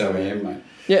Lotus. That's OEM, mate.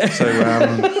 Yeah. So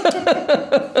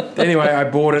anyway, I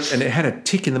bought it and it had a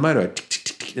tick in the motor, tick, tick,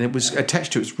 tick, and it was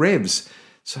attached to its revs.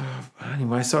 So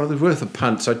anyway, I thought it was worth a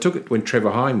punt. So I took it when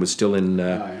Trevor Hine was still in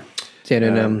Down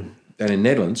in, down in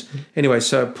Netherlands. Anyway,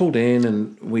 so I pulled in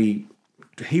and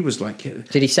he was like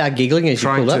did he start giggling as you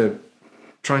pulled up?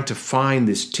 trying to find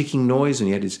this ticking noise, and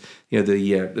he had his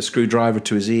the screwdriver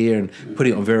to his ear and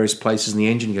putting it on various places in the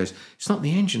engine. He goes, it's not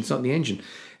the engine,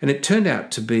 and it turned out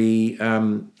to be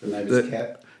The neighbour's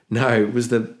cat. no, it was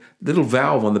the little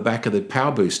valve on the back of the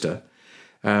power booster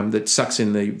that sucks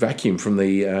in the vacuum from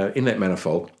the inlet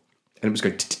manifold, and it was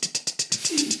going.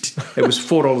 It was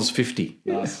 $4.50.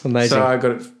 Nice. Amazing. So I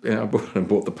got it. I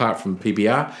bought the part from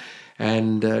PBR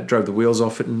and drove the wheels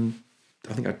off it, and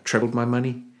I think I trebled my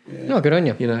money. Oh, good on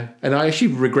you. You know, and I actually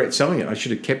regret selling it. I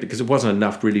should have kept it because it wasn't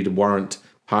enough really to warrant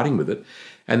parting with it.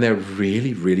 And they're a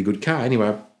really, really good car. Anyway,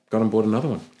 I got and bought another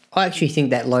one. I actually think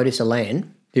that Lotus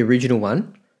Elan, the original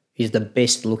one, is the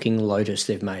best looking Lotus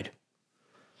they've made.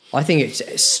 I think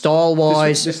it's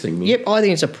style-wise. This thing, Yep, I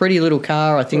think it's a pretty little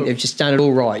car. I think they've just done it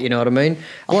all right, you know what I mean?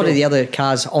 A lot of the other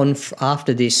cars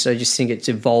after this, I just think it's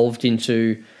evolved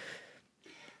into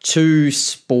too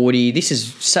sporty. This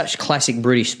is such classic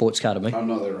British sports car to me. I'm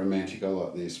not that romantic. I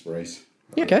like the Esprit.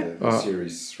 Yeah, okay. The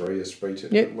Series 3 Esprit.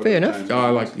 Yeah, fair enough. Oh, I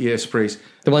like Esprits.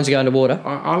 The ones that go underwater.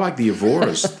 I like the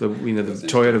Evoras, the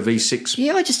Toyota V6.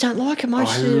 Yeah, I just don't like them. I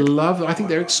love them. I think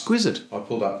they're exquisite. I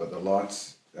pulled up at the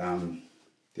lights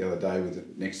the other day with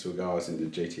it next to a guy. I was in the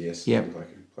GTS. Yep. Like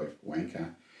a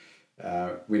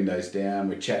wanker. Windows down.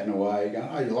 We're chatting away. Going,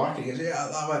 oh, you like it? He goes, yeah, I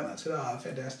love it. And I said, oh,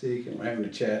 fantastic. And we're having a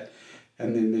chat.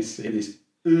 And then this you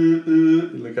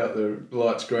look up the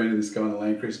light screen and this guy on the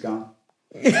Land Cruiser going,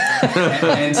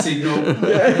 and signal.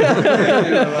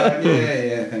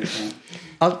 Yeah, thanks, mate.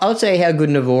 I'll tell you how good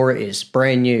an Evora is.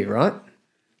 Brand new, right?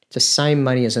 It's the same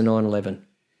money as a 911.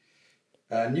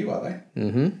 New, are they?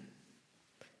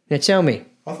 Now tell me.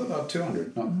 I thought they were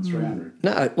 200, not 300.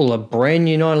 No, well, a brand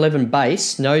new 911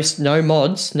 base, no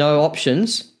mods, no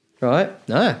options, right?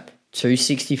 No,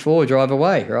 264 drive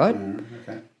away, right?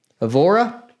 Okay.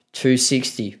 Evora,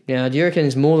 260. Now, do you reckon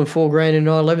there's more than $4,000 in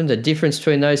 911? The difference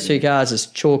between those two cars is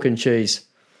chalk and cheese.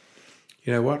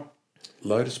 You know what?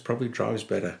 Lotus probably drives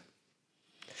better.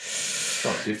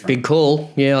 Quite different. Big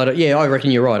call. Yeah, I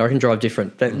reckon you're right. I can drive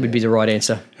different. That would be the right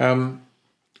answer.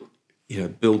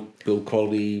 Build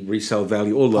quality, resale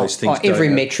value, all those things. Every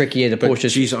don't- metric, yeah, the But Porsche.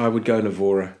 geez, I would go an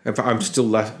Evora. In fact, I'm still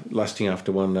lusting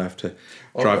after one after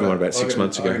driving one about 6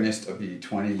 months I got ago. an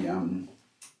SW20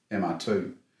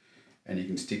 MR2, and you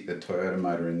can stick the Toyota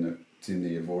motor in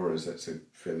the Evoras. That's a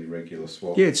fairly regular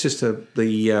swap. Yeah, it's just the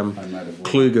Homemade Evora.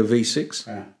 Kluger V6.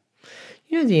 Yeah.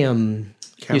 You know the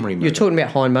Camry you're motor. talking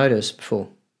about Hine Motors before.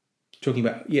 Talking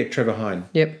about, Trevor Hine.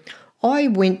 Yep. I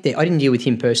went there. I didn't deal with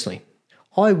him personally.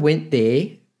 I went there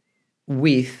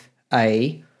with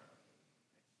a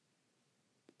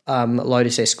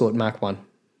Lotus Escort Mark 1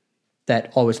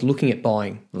 that I was looking at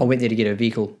buying. I went there to get a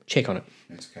vehicle check on it.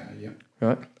 That's car, yeah.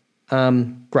 Right.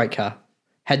 Great car.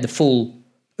 Had the full.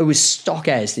 It was stock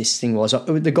as this thing was.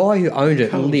 The guy who owned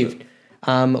it lived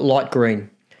light green.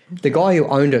 The guy who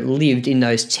owned it lived in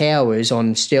those towers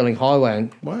on Stirling Highway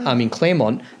in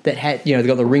Claremont that had, they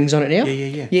got the rings on it now.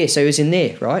 Yeah. Yeah, so he was in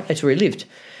there, right? That's where he lived.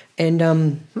 And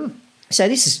so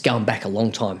this is going back a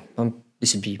long time.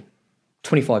 This would be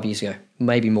 25 years ago,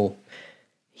 maybe more.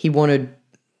 He wanted,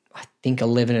 I think,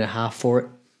 11 and a half for it,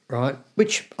 right?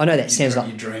 Which I know that sounds like...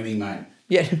 You're dreaming, mate.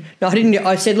 Yeah, no, I didn't.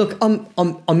 I said, look,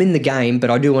 I'm in the game, but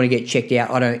I do want to get checked out.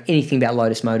 I don't know anything about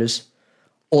Lotus Motors.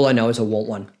 All I know is I want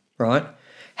one, right?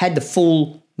 Had the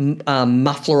full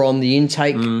muffler on the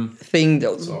intake thing,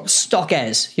 stock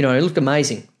as, it looked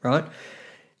amazing, right?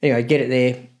 Anyway, get it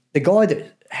there. The guy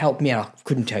that helped me out, I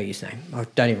couldn't tell you his name. I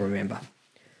don't even remember.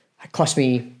 It cost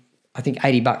me, I think,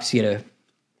 $80 to get a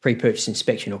pre-purchase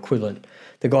inspection or equivalent.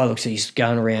 The guy looks at, he's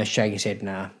going around shaking his head,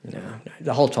 no,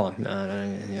 the whole time.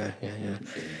 No, yeah,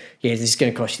 this is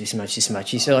going to cost you this much.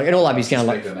 He's like, and all up, he's going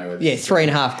like,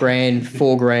 $3.5 grand,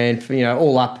 $4 grand,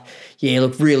 all up. Yeah,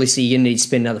 look, realistically, you're going to need to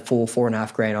spend another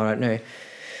 $4.5 grand. I don't know.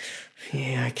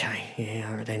 Yeah, okay,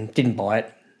 yeah. Then didn't buy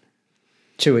it.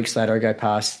 2 weeks later, I go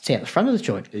past. It's out the front of the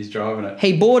joint. He's driving it.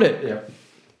 He bought it. Yeah.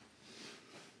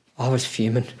 I was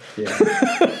fuming. Yeah.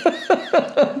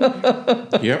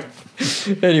 Yep.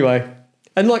 Anyway,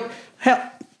 and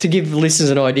how to give the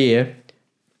listeners an idea,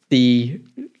 the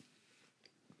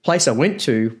place I went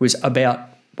to was about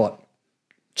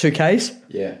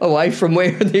 2Ks away from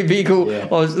where the vehicle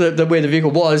was, where the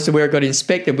vehicle was to where it got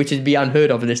inspected, which would be unheard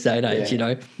of in this day and age.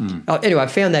 Anyway, I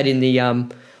found that in the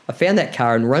I found that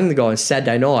car and rang the guy on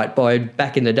Saturday night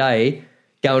back in the day,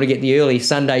 going to get the early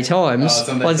Sunday Times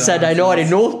on Saturday night in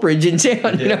Northbridge in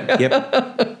town.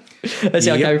 Yep. That's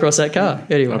how I came across that car.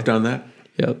 Anyway, I've done that.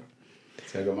 Yep.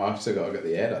 So I got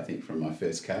the ad, I think, from my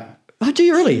first car. Oh, do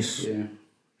you really? Yeah.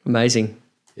 Amazing.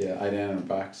 Yeah,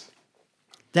 $800.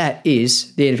 That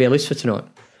is the end of our list for tonight.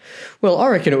 Well, I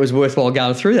reckon it was worthwhile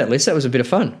going through that list. That was a bit of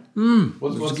fun.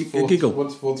 What's a giggle.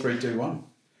 What's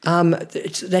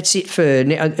 4321? That's it for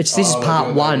now. This is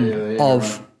part one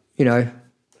of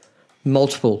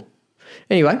multiple.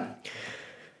 Anyway,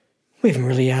 we haven't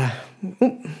really.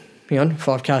 Hang on,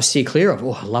 5 cars steer clear of.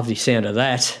 Oh, I love the sound of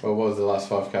that. Well, what was the last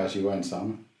 5 cars you owned,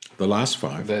 Simon? The last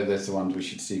 5. That's the ones we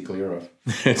should steer clear of.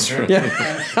 That's right. Yeah.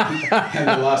 And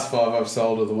the last 5 I've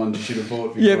sold are the ones you should have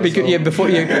bought. Because they're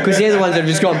the ones that have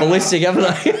just gone ballistic, haven't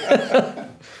they?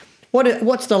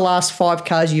 What's the last 5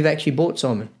 cars you've actually bought,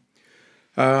 Simon?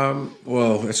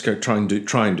 Well, let's go try and do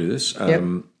this.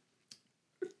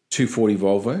 240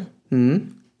 Volvo,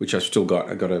 which I've still got.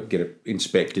 I got to get it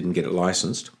inspected and get it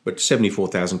licensed. But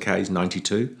 74,000 Ks,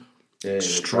 92,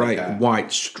 straight,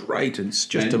 white, straight. It's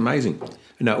just amazing.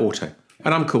 No auto,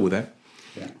 and I'm cool with that.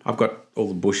 Yeah. I've got all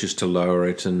the bushes to lower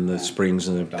it, and the springs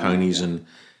and the conies, and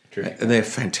they're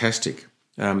fantastic.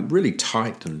 Really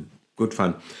tight and good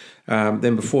fun.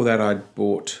 Then before that, I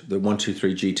bought the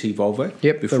 123 GT Volvo.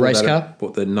 Yep, before the race car. I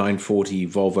bought the 940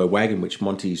 Volvo wagon, which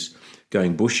Monty's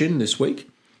going bush in this week,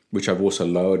 which I've also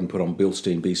lowered and put on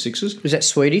Bilstein B6s. Was that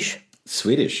Swedish?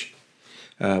 Swedish.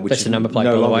 Which that's is the number plate,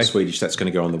 no by the longer way. Swedish. That's going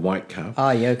to go on the white car. Ah,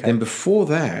 yeah, okay. Then before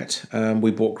that, we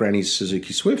bought Granny's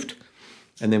Suzuki Swift.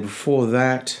 And then before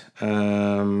that,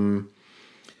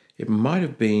 it might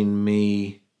have been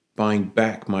me buying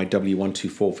back my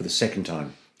W124 for the second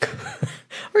time. I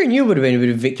reckon you would have been a bit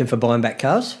of a victim for buying back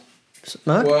cars,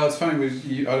 Mark. Well, it's funny. I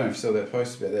don't know if you saw that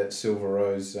post about that Silver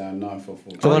Rose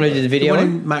 944. The one who did the video The one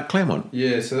on? in Mark Claremont.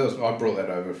 Yeah, so I brought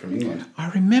that over from England. I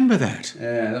remember that.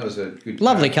 Yeah, that was a good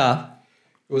Lovely car.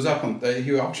 It was up on.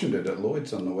 He auctioned it at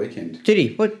Lloyd's on the weekend. Did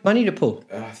he? What money to pull?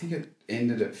 I think it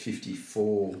ended at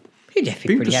 54. He'd have to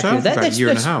be Been pretty for happy sale with for that. about a year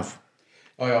and a half.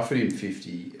 I offered him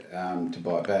 50 to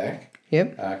buy it back.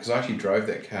 Yep. Because I actually drove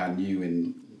that car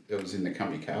new it was in the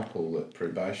company carpool at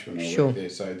Prebash when I worked there,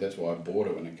 so that's why I bought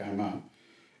it when it came up.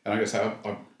 And I gotta say,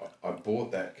 I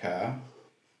bought that car,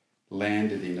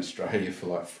 landed in Australia for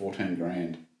like 14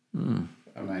 grand.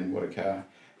 I mean, what a car.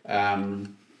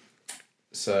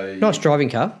 So Nice driving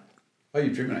car. Oh,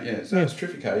 you've driven it, yeah. So it's a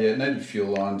terrific car, yeah. It needed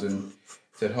fuel lines and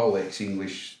that whole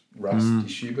ex-English rust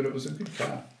issue, but it was a good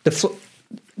car.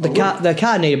 The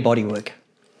car needed bodywork,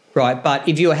 right? But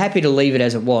if you were happy to leave it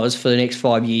as it was for the next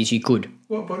 5 years, you could.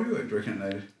 What bodywork do you reckon it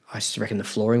needed? I just reckon the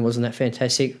flooring wasn't that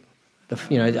fantastic.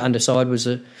 The underside was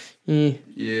a. Yeah,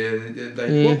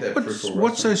 they bought that for a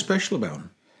What's so special about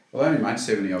them? Well, I only made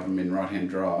 70 of them in right-hand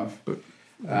drive.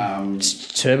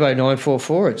 It's turbo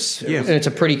 944. And it's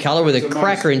a pretty colour with a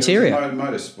cracker interior. It was a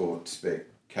motorsport spec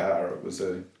car. It was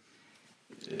a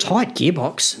tight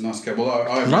gearbox. Nice car. Well,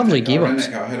 I Lovely gearbox. I ran gearbox.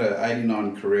 that car. I had an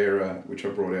 89 Carrera, which I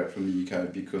brought out from the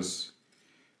UK because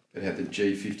it had the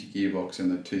G50 gearbox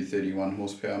and the 231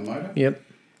 horsepower motor. Yep.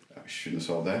 I shouldn't have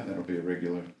sold that. That'll be a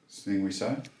regular thing we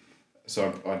say.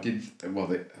 so I did.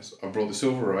 Well, I brought the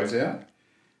Silver Rose out,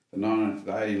 the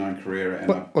 89 Carrera, and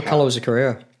What colour was the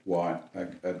Carrera? White.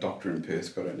 A doctor in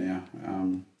Perth got it now.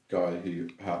 Guy who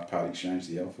part exchanged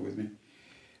the Alpha with me,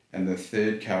 and the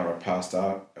third car I passed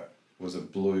up was a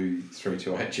blue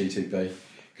 328 GTB.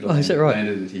 Oh, is that right?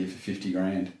 Landed it here for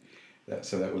 $50,000.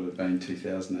 So that would have been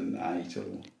 2008 or.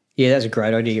 Yeah, that's a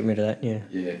great idea. Get rid of that. Yeah.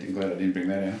 Yeah, I'm glad I didn't bring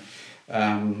that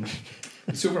out.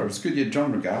 The Silver was good. Yeah,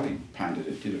 John Regali painted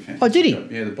it. Did a fantastic Oh, did he?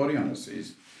 job. Yeah, the body on it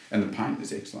is, and the paint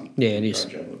is excellent. Yeah, it is.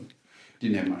 Great job.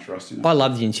 Didn't have much rust in it. I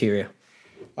love the interior.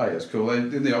 Oh, yeah, it's cool.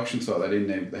 In the auction site,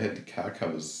 they had the car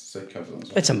covers, seat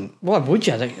covers on. It's why would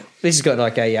you? This has got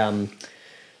like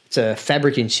it's a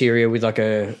fabric interior with like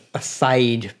a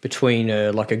fade between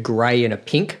like a grey and a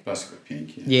pink. Basically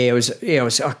pink. Yeah. Yeah, it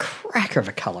was a cracker of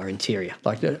a colour interior.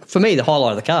 Like for me, the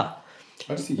highlight of the car.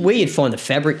 I just think Where you'd find the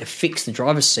fabric to fix the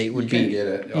driver's seat would you be. can get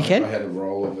it. You can. I had a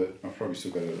roll of it. I've probably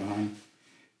still got it at home.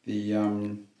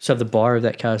 The So if the buyer of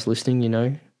that car is listening, you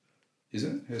know. Is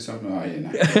it? There's something. Oh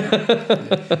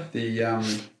yeah, no. Yeah.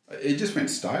 It just went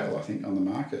stale. I think on the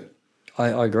market.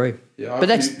 I agree. Yeah, But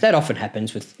that often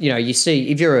happens with, you see,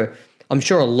 if you're I'm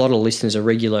sure a lot of listeners are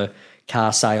regular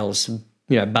car sales,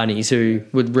 bunnies who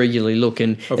would regularly look,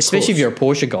 and especially if you're a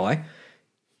Porsche guy,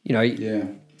 Yeah.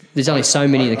 there's only so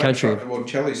many in the country. Well,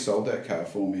 Charlie sold that car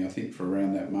for me, I think, for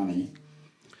around that money.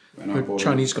 When I bought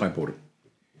Chinese guy bought it.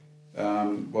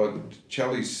 Well,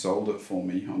 Charlie sold it for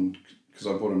me because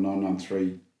I bought a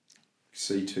 993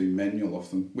 C2 manual off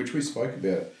them, which we spoke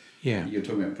about. Yeah. You're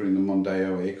talking about putting the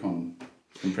Mondeo aircon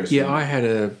compressor. Yeah, I had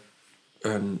a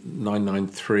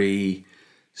 993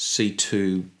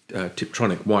 C2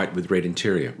 Tiptronic white with red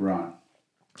interior. Right.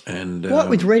 And What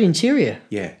with red interior?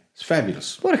 Yeah, it's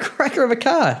fabulous. What a cracker of a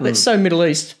car. That's so Middle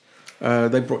East.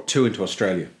 They brought two into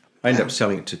Australia. I ended up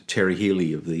selling it to Terry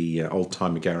Healy of the Old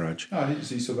Timer Garage. Oh, has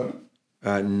he still got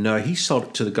it? No, he sold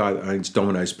it to the guy that owns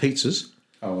Domino's Pizzas.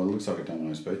 Oh, well, it looks like a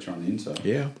Domino's pizza on the inside.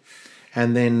 Yeah.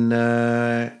 And then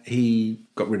he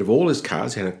got rid of all his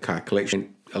cars. He had a car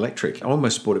collection, electric. I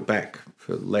almost bought it back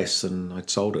for less than I'd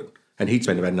sold it. And he'd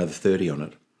spent about another 30 on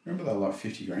it. Remember they were like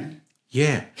 $50,000?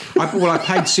 Yeah. I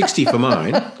paid 60 for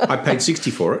mine. I paid 60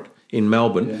 for it in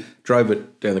Melbourne. Yeah. Drove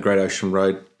it down the Great Ocean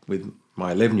Road with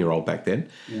my 11-year-old back then.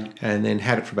 Yeah. And then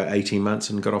had it for about 18 months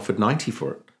and got offered 90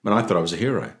 for it. And I thought I was a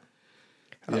hero.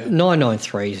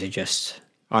 993s are just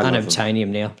I love them. unobtainium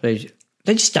now.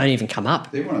 They just don't even come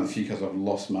up. They're one of the few cars I've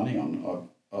lost money on.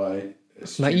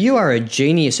 Mate, you are a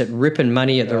genius at ripping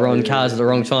money at the wrong cars at the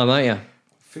wrong time, aren't you? I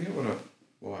forget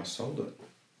why I sold it.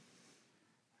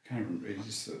 I can't remember. It's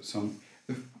just some.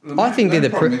 I think they're the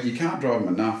problem is you can't drive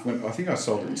them enough. I think I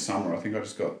sold it in summer. I think I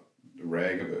just got the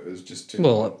rag of it. It was just too.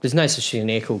 Well, there's no such thing as an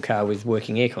air-cooled car with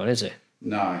working aircon, is there?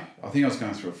 No, I think I was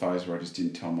going through a phase where I just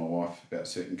didn't tell my wife about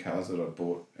certain cars that I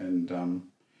bought, and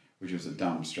which was a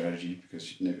dumb strategy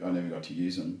because I never got to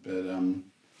use them. But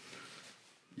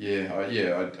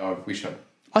I wish I.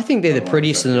 I think they're the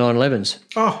prettiest of the 911s.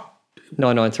 Oh,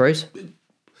 993s.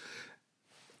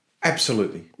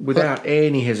 absolutely. Without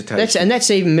any hesitation. That's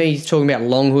even me talking about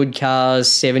long hood cars,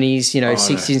 70s,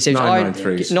 60s and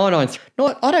 70s.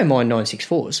 993s. I don't mind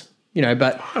 964s,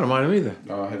 but I don't mind them either.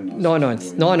 Oh, I had a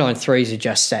nice 993s are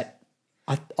just that.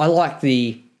 I like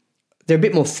they're a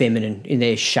bit more feminine in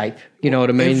their shape. You know what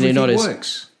I mean? Everything They're not as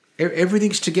works.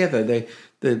 Everything's together.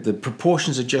 The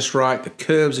proportions are just right. The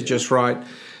curves are just right.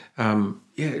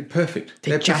 Perfect.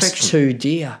 they're just perfection. too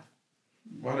dear.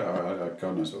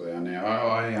 God knows what they are now.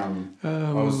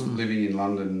 I was living in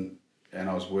London and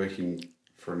I was working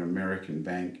for an American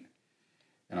bank,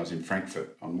 and I was in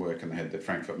Frankfurt on work, and they had the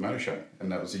Frankfurt Motor Show,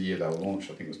 and that was the year they were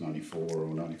launched. I think it was 94 or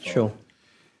 95. Sure.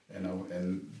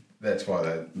 And that's why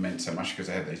they meant so much, because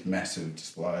they had these massive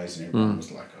displays, and everyone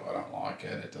was like, "Oh, I don't like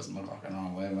it. It doesn't look like an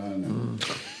 911."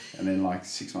 And then, like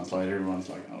 6 months later, everyone's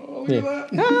like, "Oh, look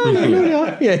at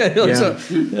that!"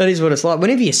 That is what it's like.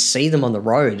 Whenever you see them on the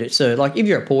road, it's like if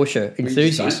you're a Porsche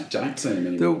enthusiast. Don't see them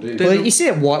anymore. Do you? Well, you see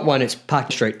that white one, it's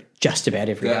Park Street just about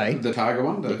every day. The Targa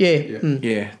one?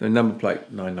 Yeah, the number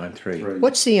plate 993.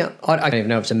 What's the? I don't even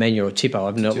know if it's a manual or tipo.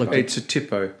 I've not looked. It's a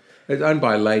Tipo. It's owned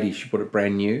by a lady. She bought it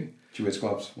brand new. She wears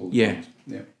gloves. All the Yeah. time.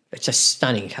 Yeah. It's a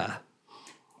stunning car.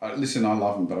 Listen, I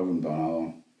love them, but I wouldn't buy another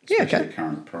one. Yeah, Especially okay. at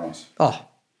current price. Oh,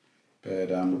 But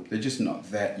they're just not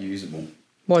that usable.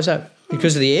 why is that?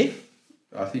 Because of the air?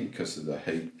 I think because of the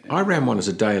heat. I ran one as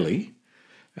a daily.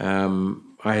 I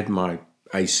had my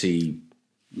AC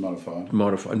Modified.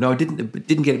 modified. No, I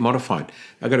didn't get it modified.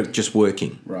 I got it just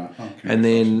working. Right. Oh, And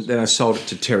then I sold it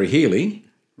to Terry Healy,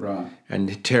 Right.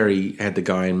 And Terry had the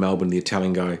guy in Melbourne, the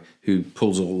Italian guy, who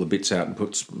pulls all the bits out and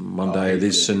puts one day of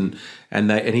this, and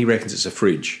he reckons it's a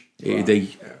fridge. Right. They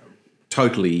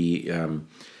totally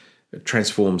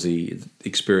transforms the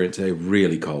experience. They're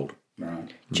really cold.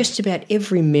 Right. Just about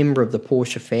every member of the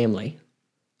Porsche family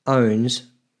owns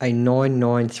a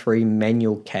 993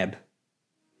 manual cab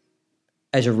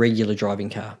as a regular driving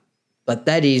car. But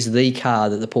that is the car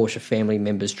that the Porsche family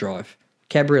members drive.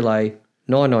 Cabriolet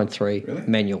 993 Really?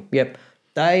 manual. Yep.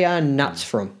 They are nuts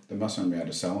for 'em. They mustn't be able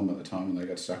to sell them at the time when they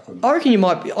got stuck with them. I reckon you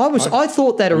might be. I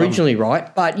thought that originally,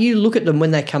 right? But you look at them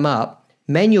when they come up,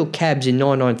 manual cabs in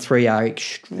 993 are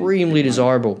extremely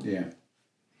desirable. Yeah.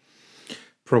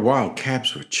 For a while,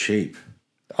 cabs were cheap.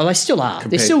 Oh, they still are.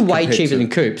 They're still way compared cheaper to than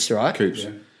coupes, right? Coupes.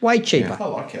 Yeah. Way cheaper. I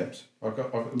like cabs.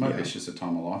 Maybe it's just a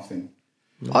time of life thing.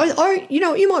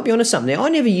 You might be onto something there. I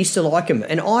never used to like them,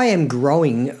 and I am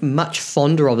growing much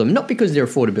fonder of them. Not because of their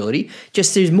affordability,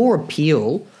 just there's more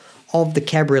appeal of the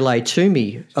Cabriolet to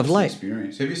me of late.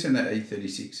 Experience. Have you seen that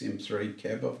E36 M3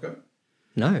 cab I've got?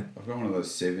 No. I've got one of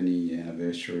those 70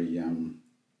 anniversary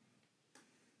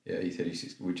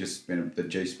E36. The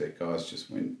G-Spec guys just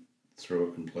went through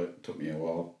it complete. Took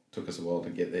us a while to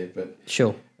get there, but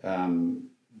Sure.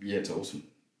 it's awesome.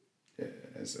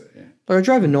 But I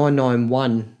drove a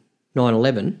 991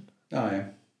 911 Oh yeah.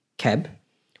 cab,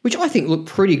 which I think looked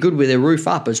pretty good with their roof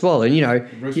up as well. And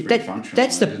roof's pretty functional,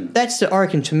 isn't it? I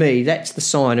reckon to me that's the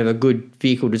sign of a good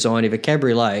vehicle design. If a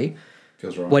Cabriolet,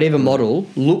 Feels right. whatever model,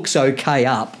 looks okay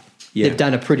up, Yeah. they've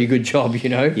done a pretty good job.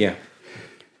 Yeah.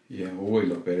 Yeah, well, we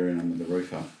look better in them with the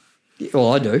roof up.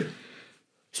 Well, I do,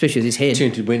 especially with this head.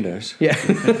 Tinted windows. Yeah.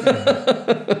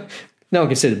 No one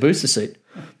can see the booster seat.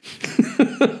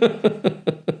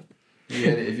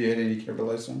 Have you had any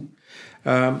Cabriolets on?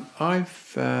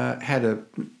 I've had a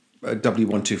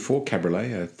W124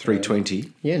 Cabriolet, a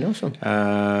 320. Yeah, nice one. Should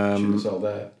have sold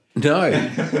that. No,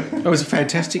 it was a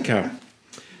fantastic car.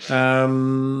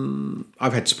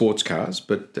 I've had sports cars,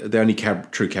 but the only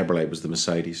true Cabriolet was the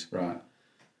Mercedes. Right.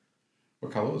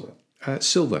 What colour was it?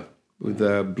 Silver with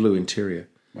a blue interior.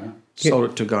 Wow. Sold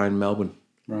it to a guy in Melbourne.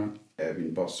 Right.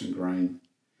 In Boston Green.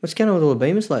 What's going on with all the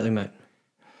Beamers lately, mate?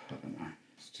 I don't know.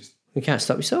 It's just You can't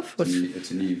stop yourself?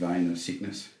 it's a new vein of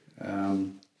sickness.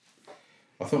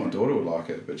 I thought my daughter would like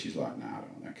it, but she's like, nah, I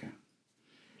don't want that car.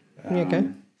 Yeah, okay.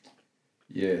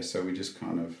 Yeah, so we just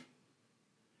kind of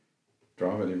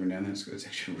drive it every now and then. It's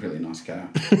actually a really nice car.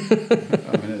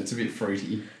 I mean, it's a bit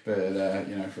fruity, but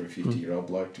for a 50-year-old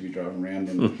bloke to be driving around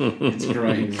and it's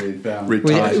green with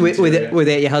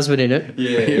Without your husband in it?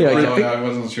 Yeah, okay. I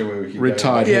wasn't sure where we could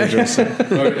Retired go. hairdresser.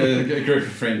 A group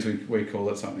of friends, we call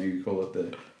it something. We call it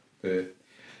the Bert,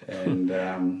 and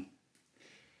other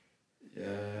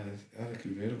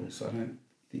convertibles. I don't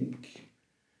think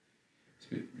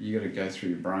you got to go through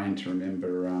your brain to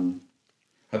remember. I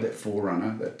had that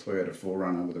Toyota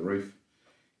 4Runner with a roof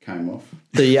came off.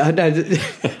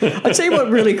 I tell you what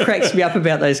really cracks me up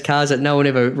about those cars that no one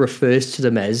ever refers to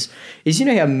them as is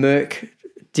how Merc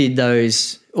did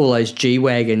all those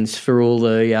G-Wagons for all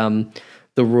the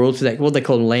royalty, what they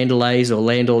call them, Landalays or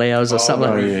Landalaus or something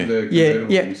like that.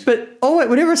 Yeah. But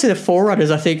whenever I see the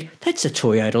 4Runners, I think that's a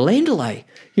Toyota Landalay.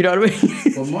 You know what I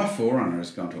mean? Well, my 4Runner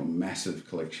has gone to a massive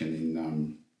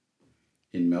collection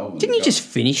in Melbourne. Didn't you just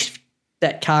finish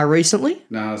that car recently?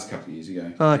 No, it was a couple of years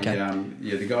ago. Oh, okay.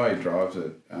 The guy who drives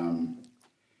it,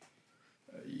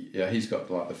 he's got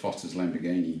like the Foster's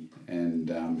Lamborghini, and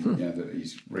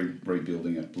he's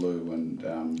rebuilding it blue,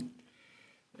 and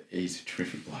he's a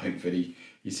terrific bloke. But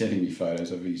he's sending me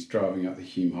photos of he's driving up the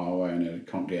Hume Highway and it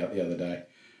conked out the other day.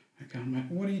 I go, mate,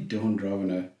 what are you doing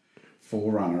driving a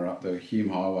 4Runner up the Hume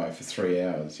Highway for 3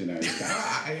 hours? He's going,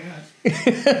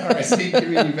 RSC, give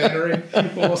me your battery.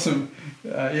 Awesome.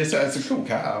 So it's a cool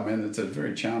car. I mean, it's a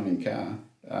very charming car.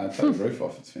 Take the roof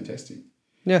off. It's fantastic.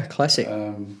 Yeah, classic.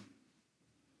 I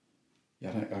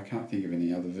can't think of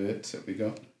any other verts that we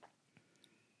got.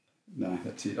 No,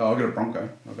 that's it. Oh, I've got a Bronco.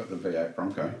 I've got the V8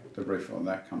 Bronco. The roof on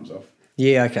that comes off.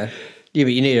 Yeah, okay. Yeah,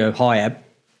 but you need a high ab.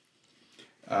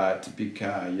 It's a big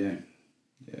car, yeah.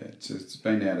 Yeah, it's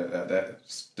been out at that.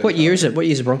 What year is it? What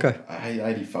year is the Bronco?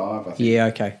 85, I think. Yeah,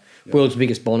 okay. Yeah. World's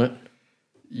biggest bonnet.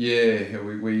 Yeah,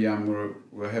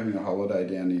 we're having a holiday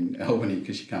down in Albany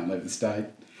because you can't leave the state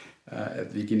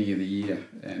at the beginning of the year,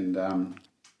 and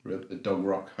we're at the Dog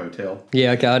Rock Hotel.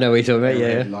 Yeah, okay, I know what you're talking about. We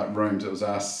Yeah, had, like rooms. It was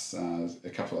us, a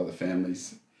couple of other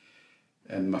families,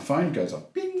 and my phone goes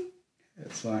off. Bing!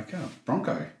 It's like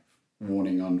Bronco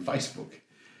warning on Facebook.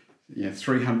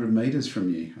 300 metres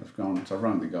from you. So I've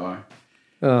rung the guy.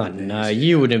 Oh no,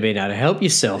 you wouldn't have been able to help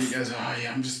yourself. He goes, oh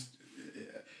yeah, I'm just.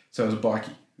 So it was a bikie.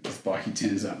 This bike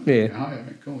turns up. Yeah. Oh, yeah,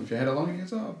 cool. If you had a long, he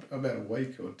goes, about a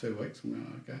week or 2 weeks. I'm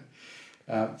going, okay.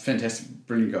 Fantastic,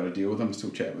 brilliant guy to deal with. I'm still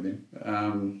chatting with him.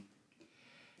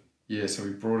 So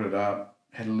we brought it up.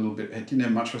 Had a little bit. Didn't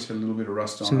have much rust. Had a little bit of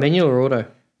rust on it. Manual or auto?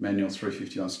 Manual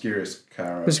 350 on scariest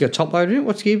car. Has it got top loader in it?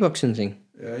 What's the gearbox and thing?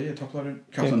 Yeah, top loaded.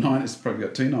 Couple of 9. It's probably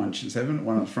got 2 9s, haven't it?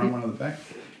 One on the front, one on the back.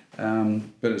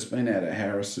 But it's been out at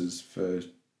Harris's for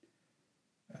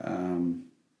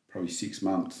probably 6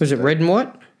 months. Was it red and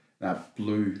white?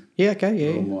 Blue. Yeah, okay,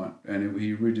 yeah. Blue and white. And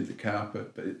he redid the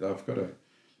carpet, but I've got a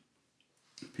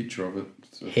picture of it.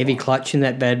 Heavy clutch in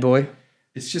that bad boy.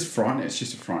 It's just frightening. It's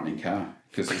just a frightening car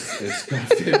because it's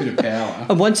got a fair bit of power.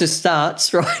 And once it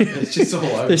starts, right, it's just all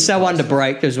over. They're so under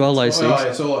brake as well, those things.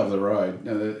 It's all over the road.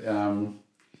 But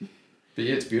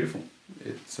yeah, it's beautiful.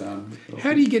 It's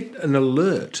How do you get an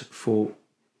alert for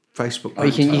Facebook?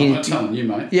 I'm telling you,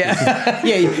 mate. Yeah,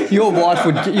 yeah. Your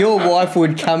wife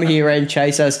would come here and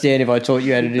chase us down if I taught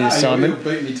you how to do this, Simon. You'll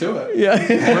beat me to it. Yeah.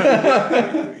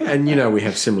 And we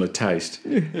have similar taste.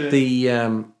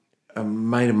 The a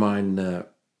mate of mine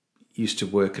used to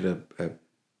work at a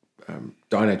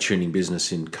dyno tuning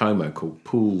business in Como called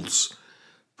Pools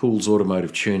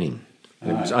Automotive Tuning.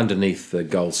 It was underneath the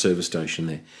Gold service station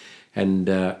there, and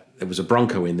there was a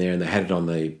Bronco in there, and they had it on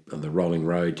the rolling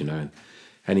road,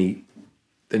 and he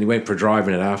went for a drive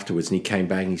in it afterwards, and he came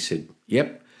back and he said,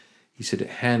 "Yep," he said, "it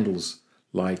handles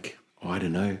like, I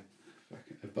don't know,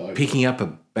 picking up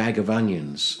a bag of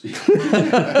onions,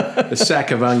 a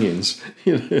sack of onions."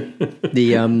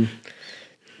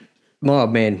 My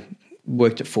old man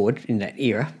worked at Ford in that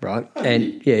era, right?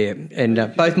 And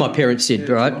and both my parents did,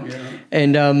 right?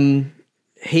 And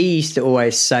he used to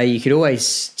always say you could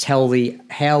always tell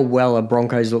how well a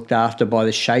Bronco's looked after by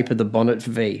the shape of the bonnet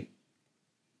V,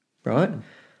 right? And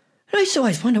I used to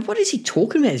always wonder, what is he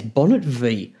talking about? His bonnet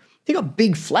V. They got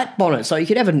big flat bonnets, so you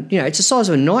could have it's the size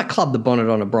of a nightclub, the bonnet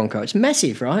on a Bronco. It's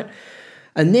massive, right?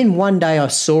 And then one day I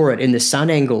saw it in the sun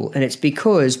angle, and it's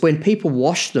because when people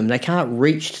wash them, they can't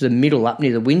reach to the middle up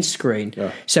near the windscreen.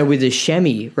 Yeah. So with the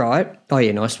chamois, right? Oh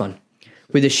yeah, nice one.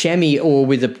 With the chamois or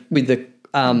with the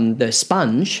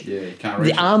sponge, you can't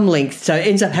reach the arm length, so it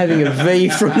ends up having a V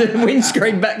from the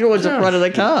windscreen back towards the front of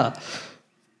the car.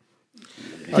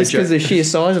 Just because of the sheer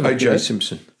size of it. O.J.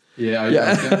 Simpson. Yeah,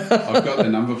 I've got the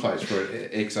number plates for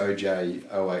it,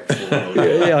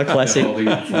 XOJ084. Yeah, classic.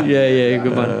 Yeah,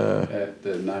 good one.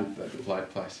 The plate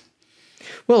place.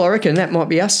 Well, I reckon that might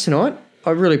be us tonight.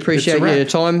 I really appreciate your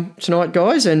time tonight,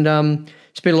 guys, and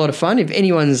it's been a lot of fun. If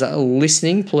anyone's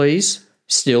listening, please,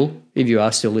 if you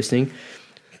are still listening,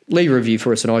 leave a review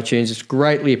for us on iTunes. It's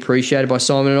greatly appreciated by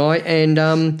Simon and I,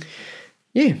 and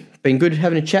been good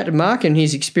having a chat to Mark and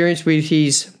his experience with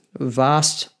his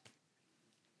vast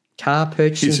car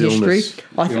purchasing history.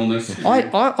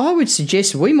 I would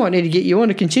suggest we might need to get you on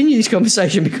to continue this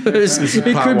conversation because it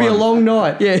could be a long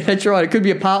night. Yeah, that's right. It could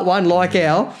be a part 1 like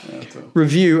our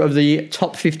review of the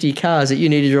top 50 cars that you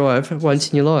need to drive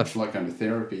once in your life. It's like going to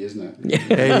therapy, isn't it? Yeah.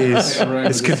 It is.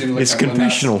 It's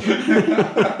confessional.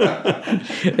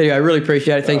 Anyway, I really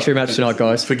appreciate it. Thanks very much tonight,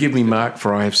 guys. Forgive me, Mark,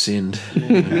 for I have sinned.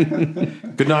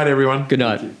 Good night, everyone. Good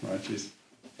night. Right, cheers.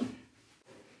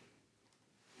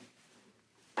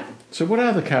 So what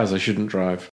are the cars I shouldn't drive?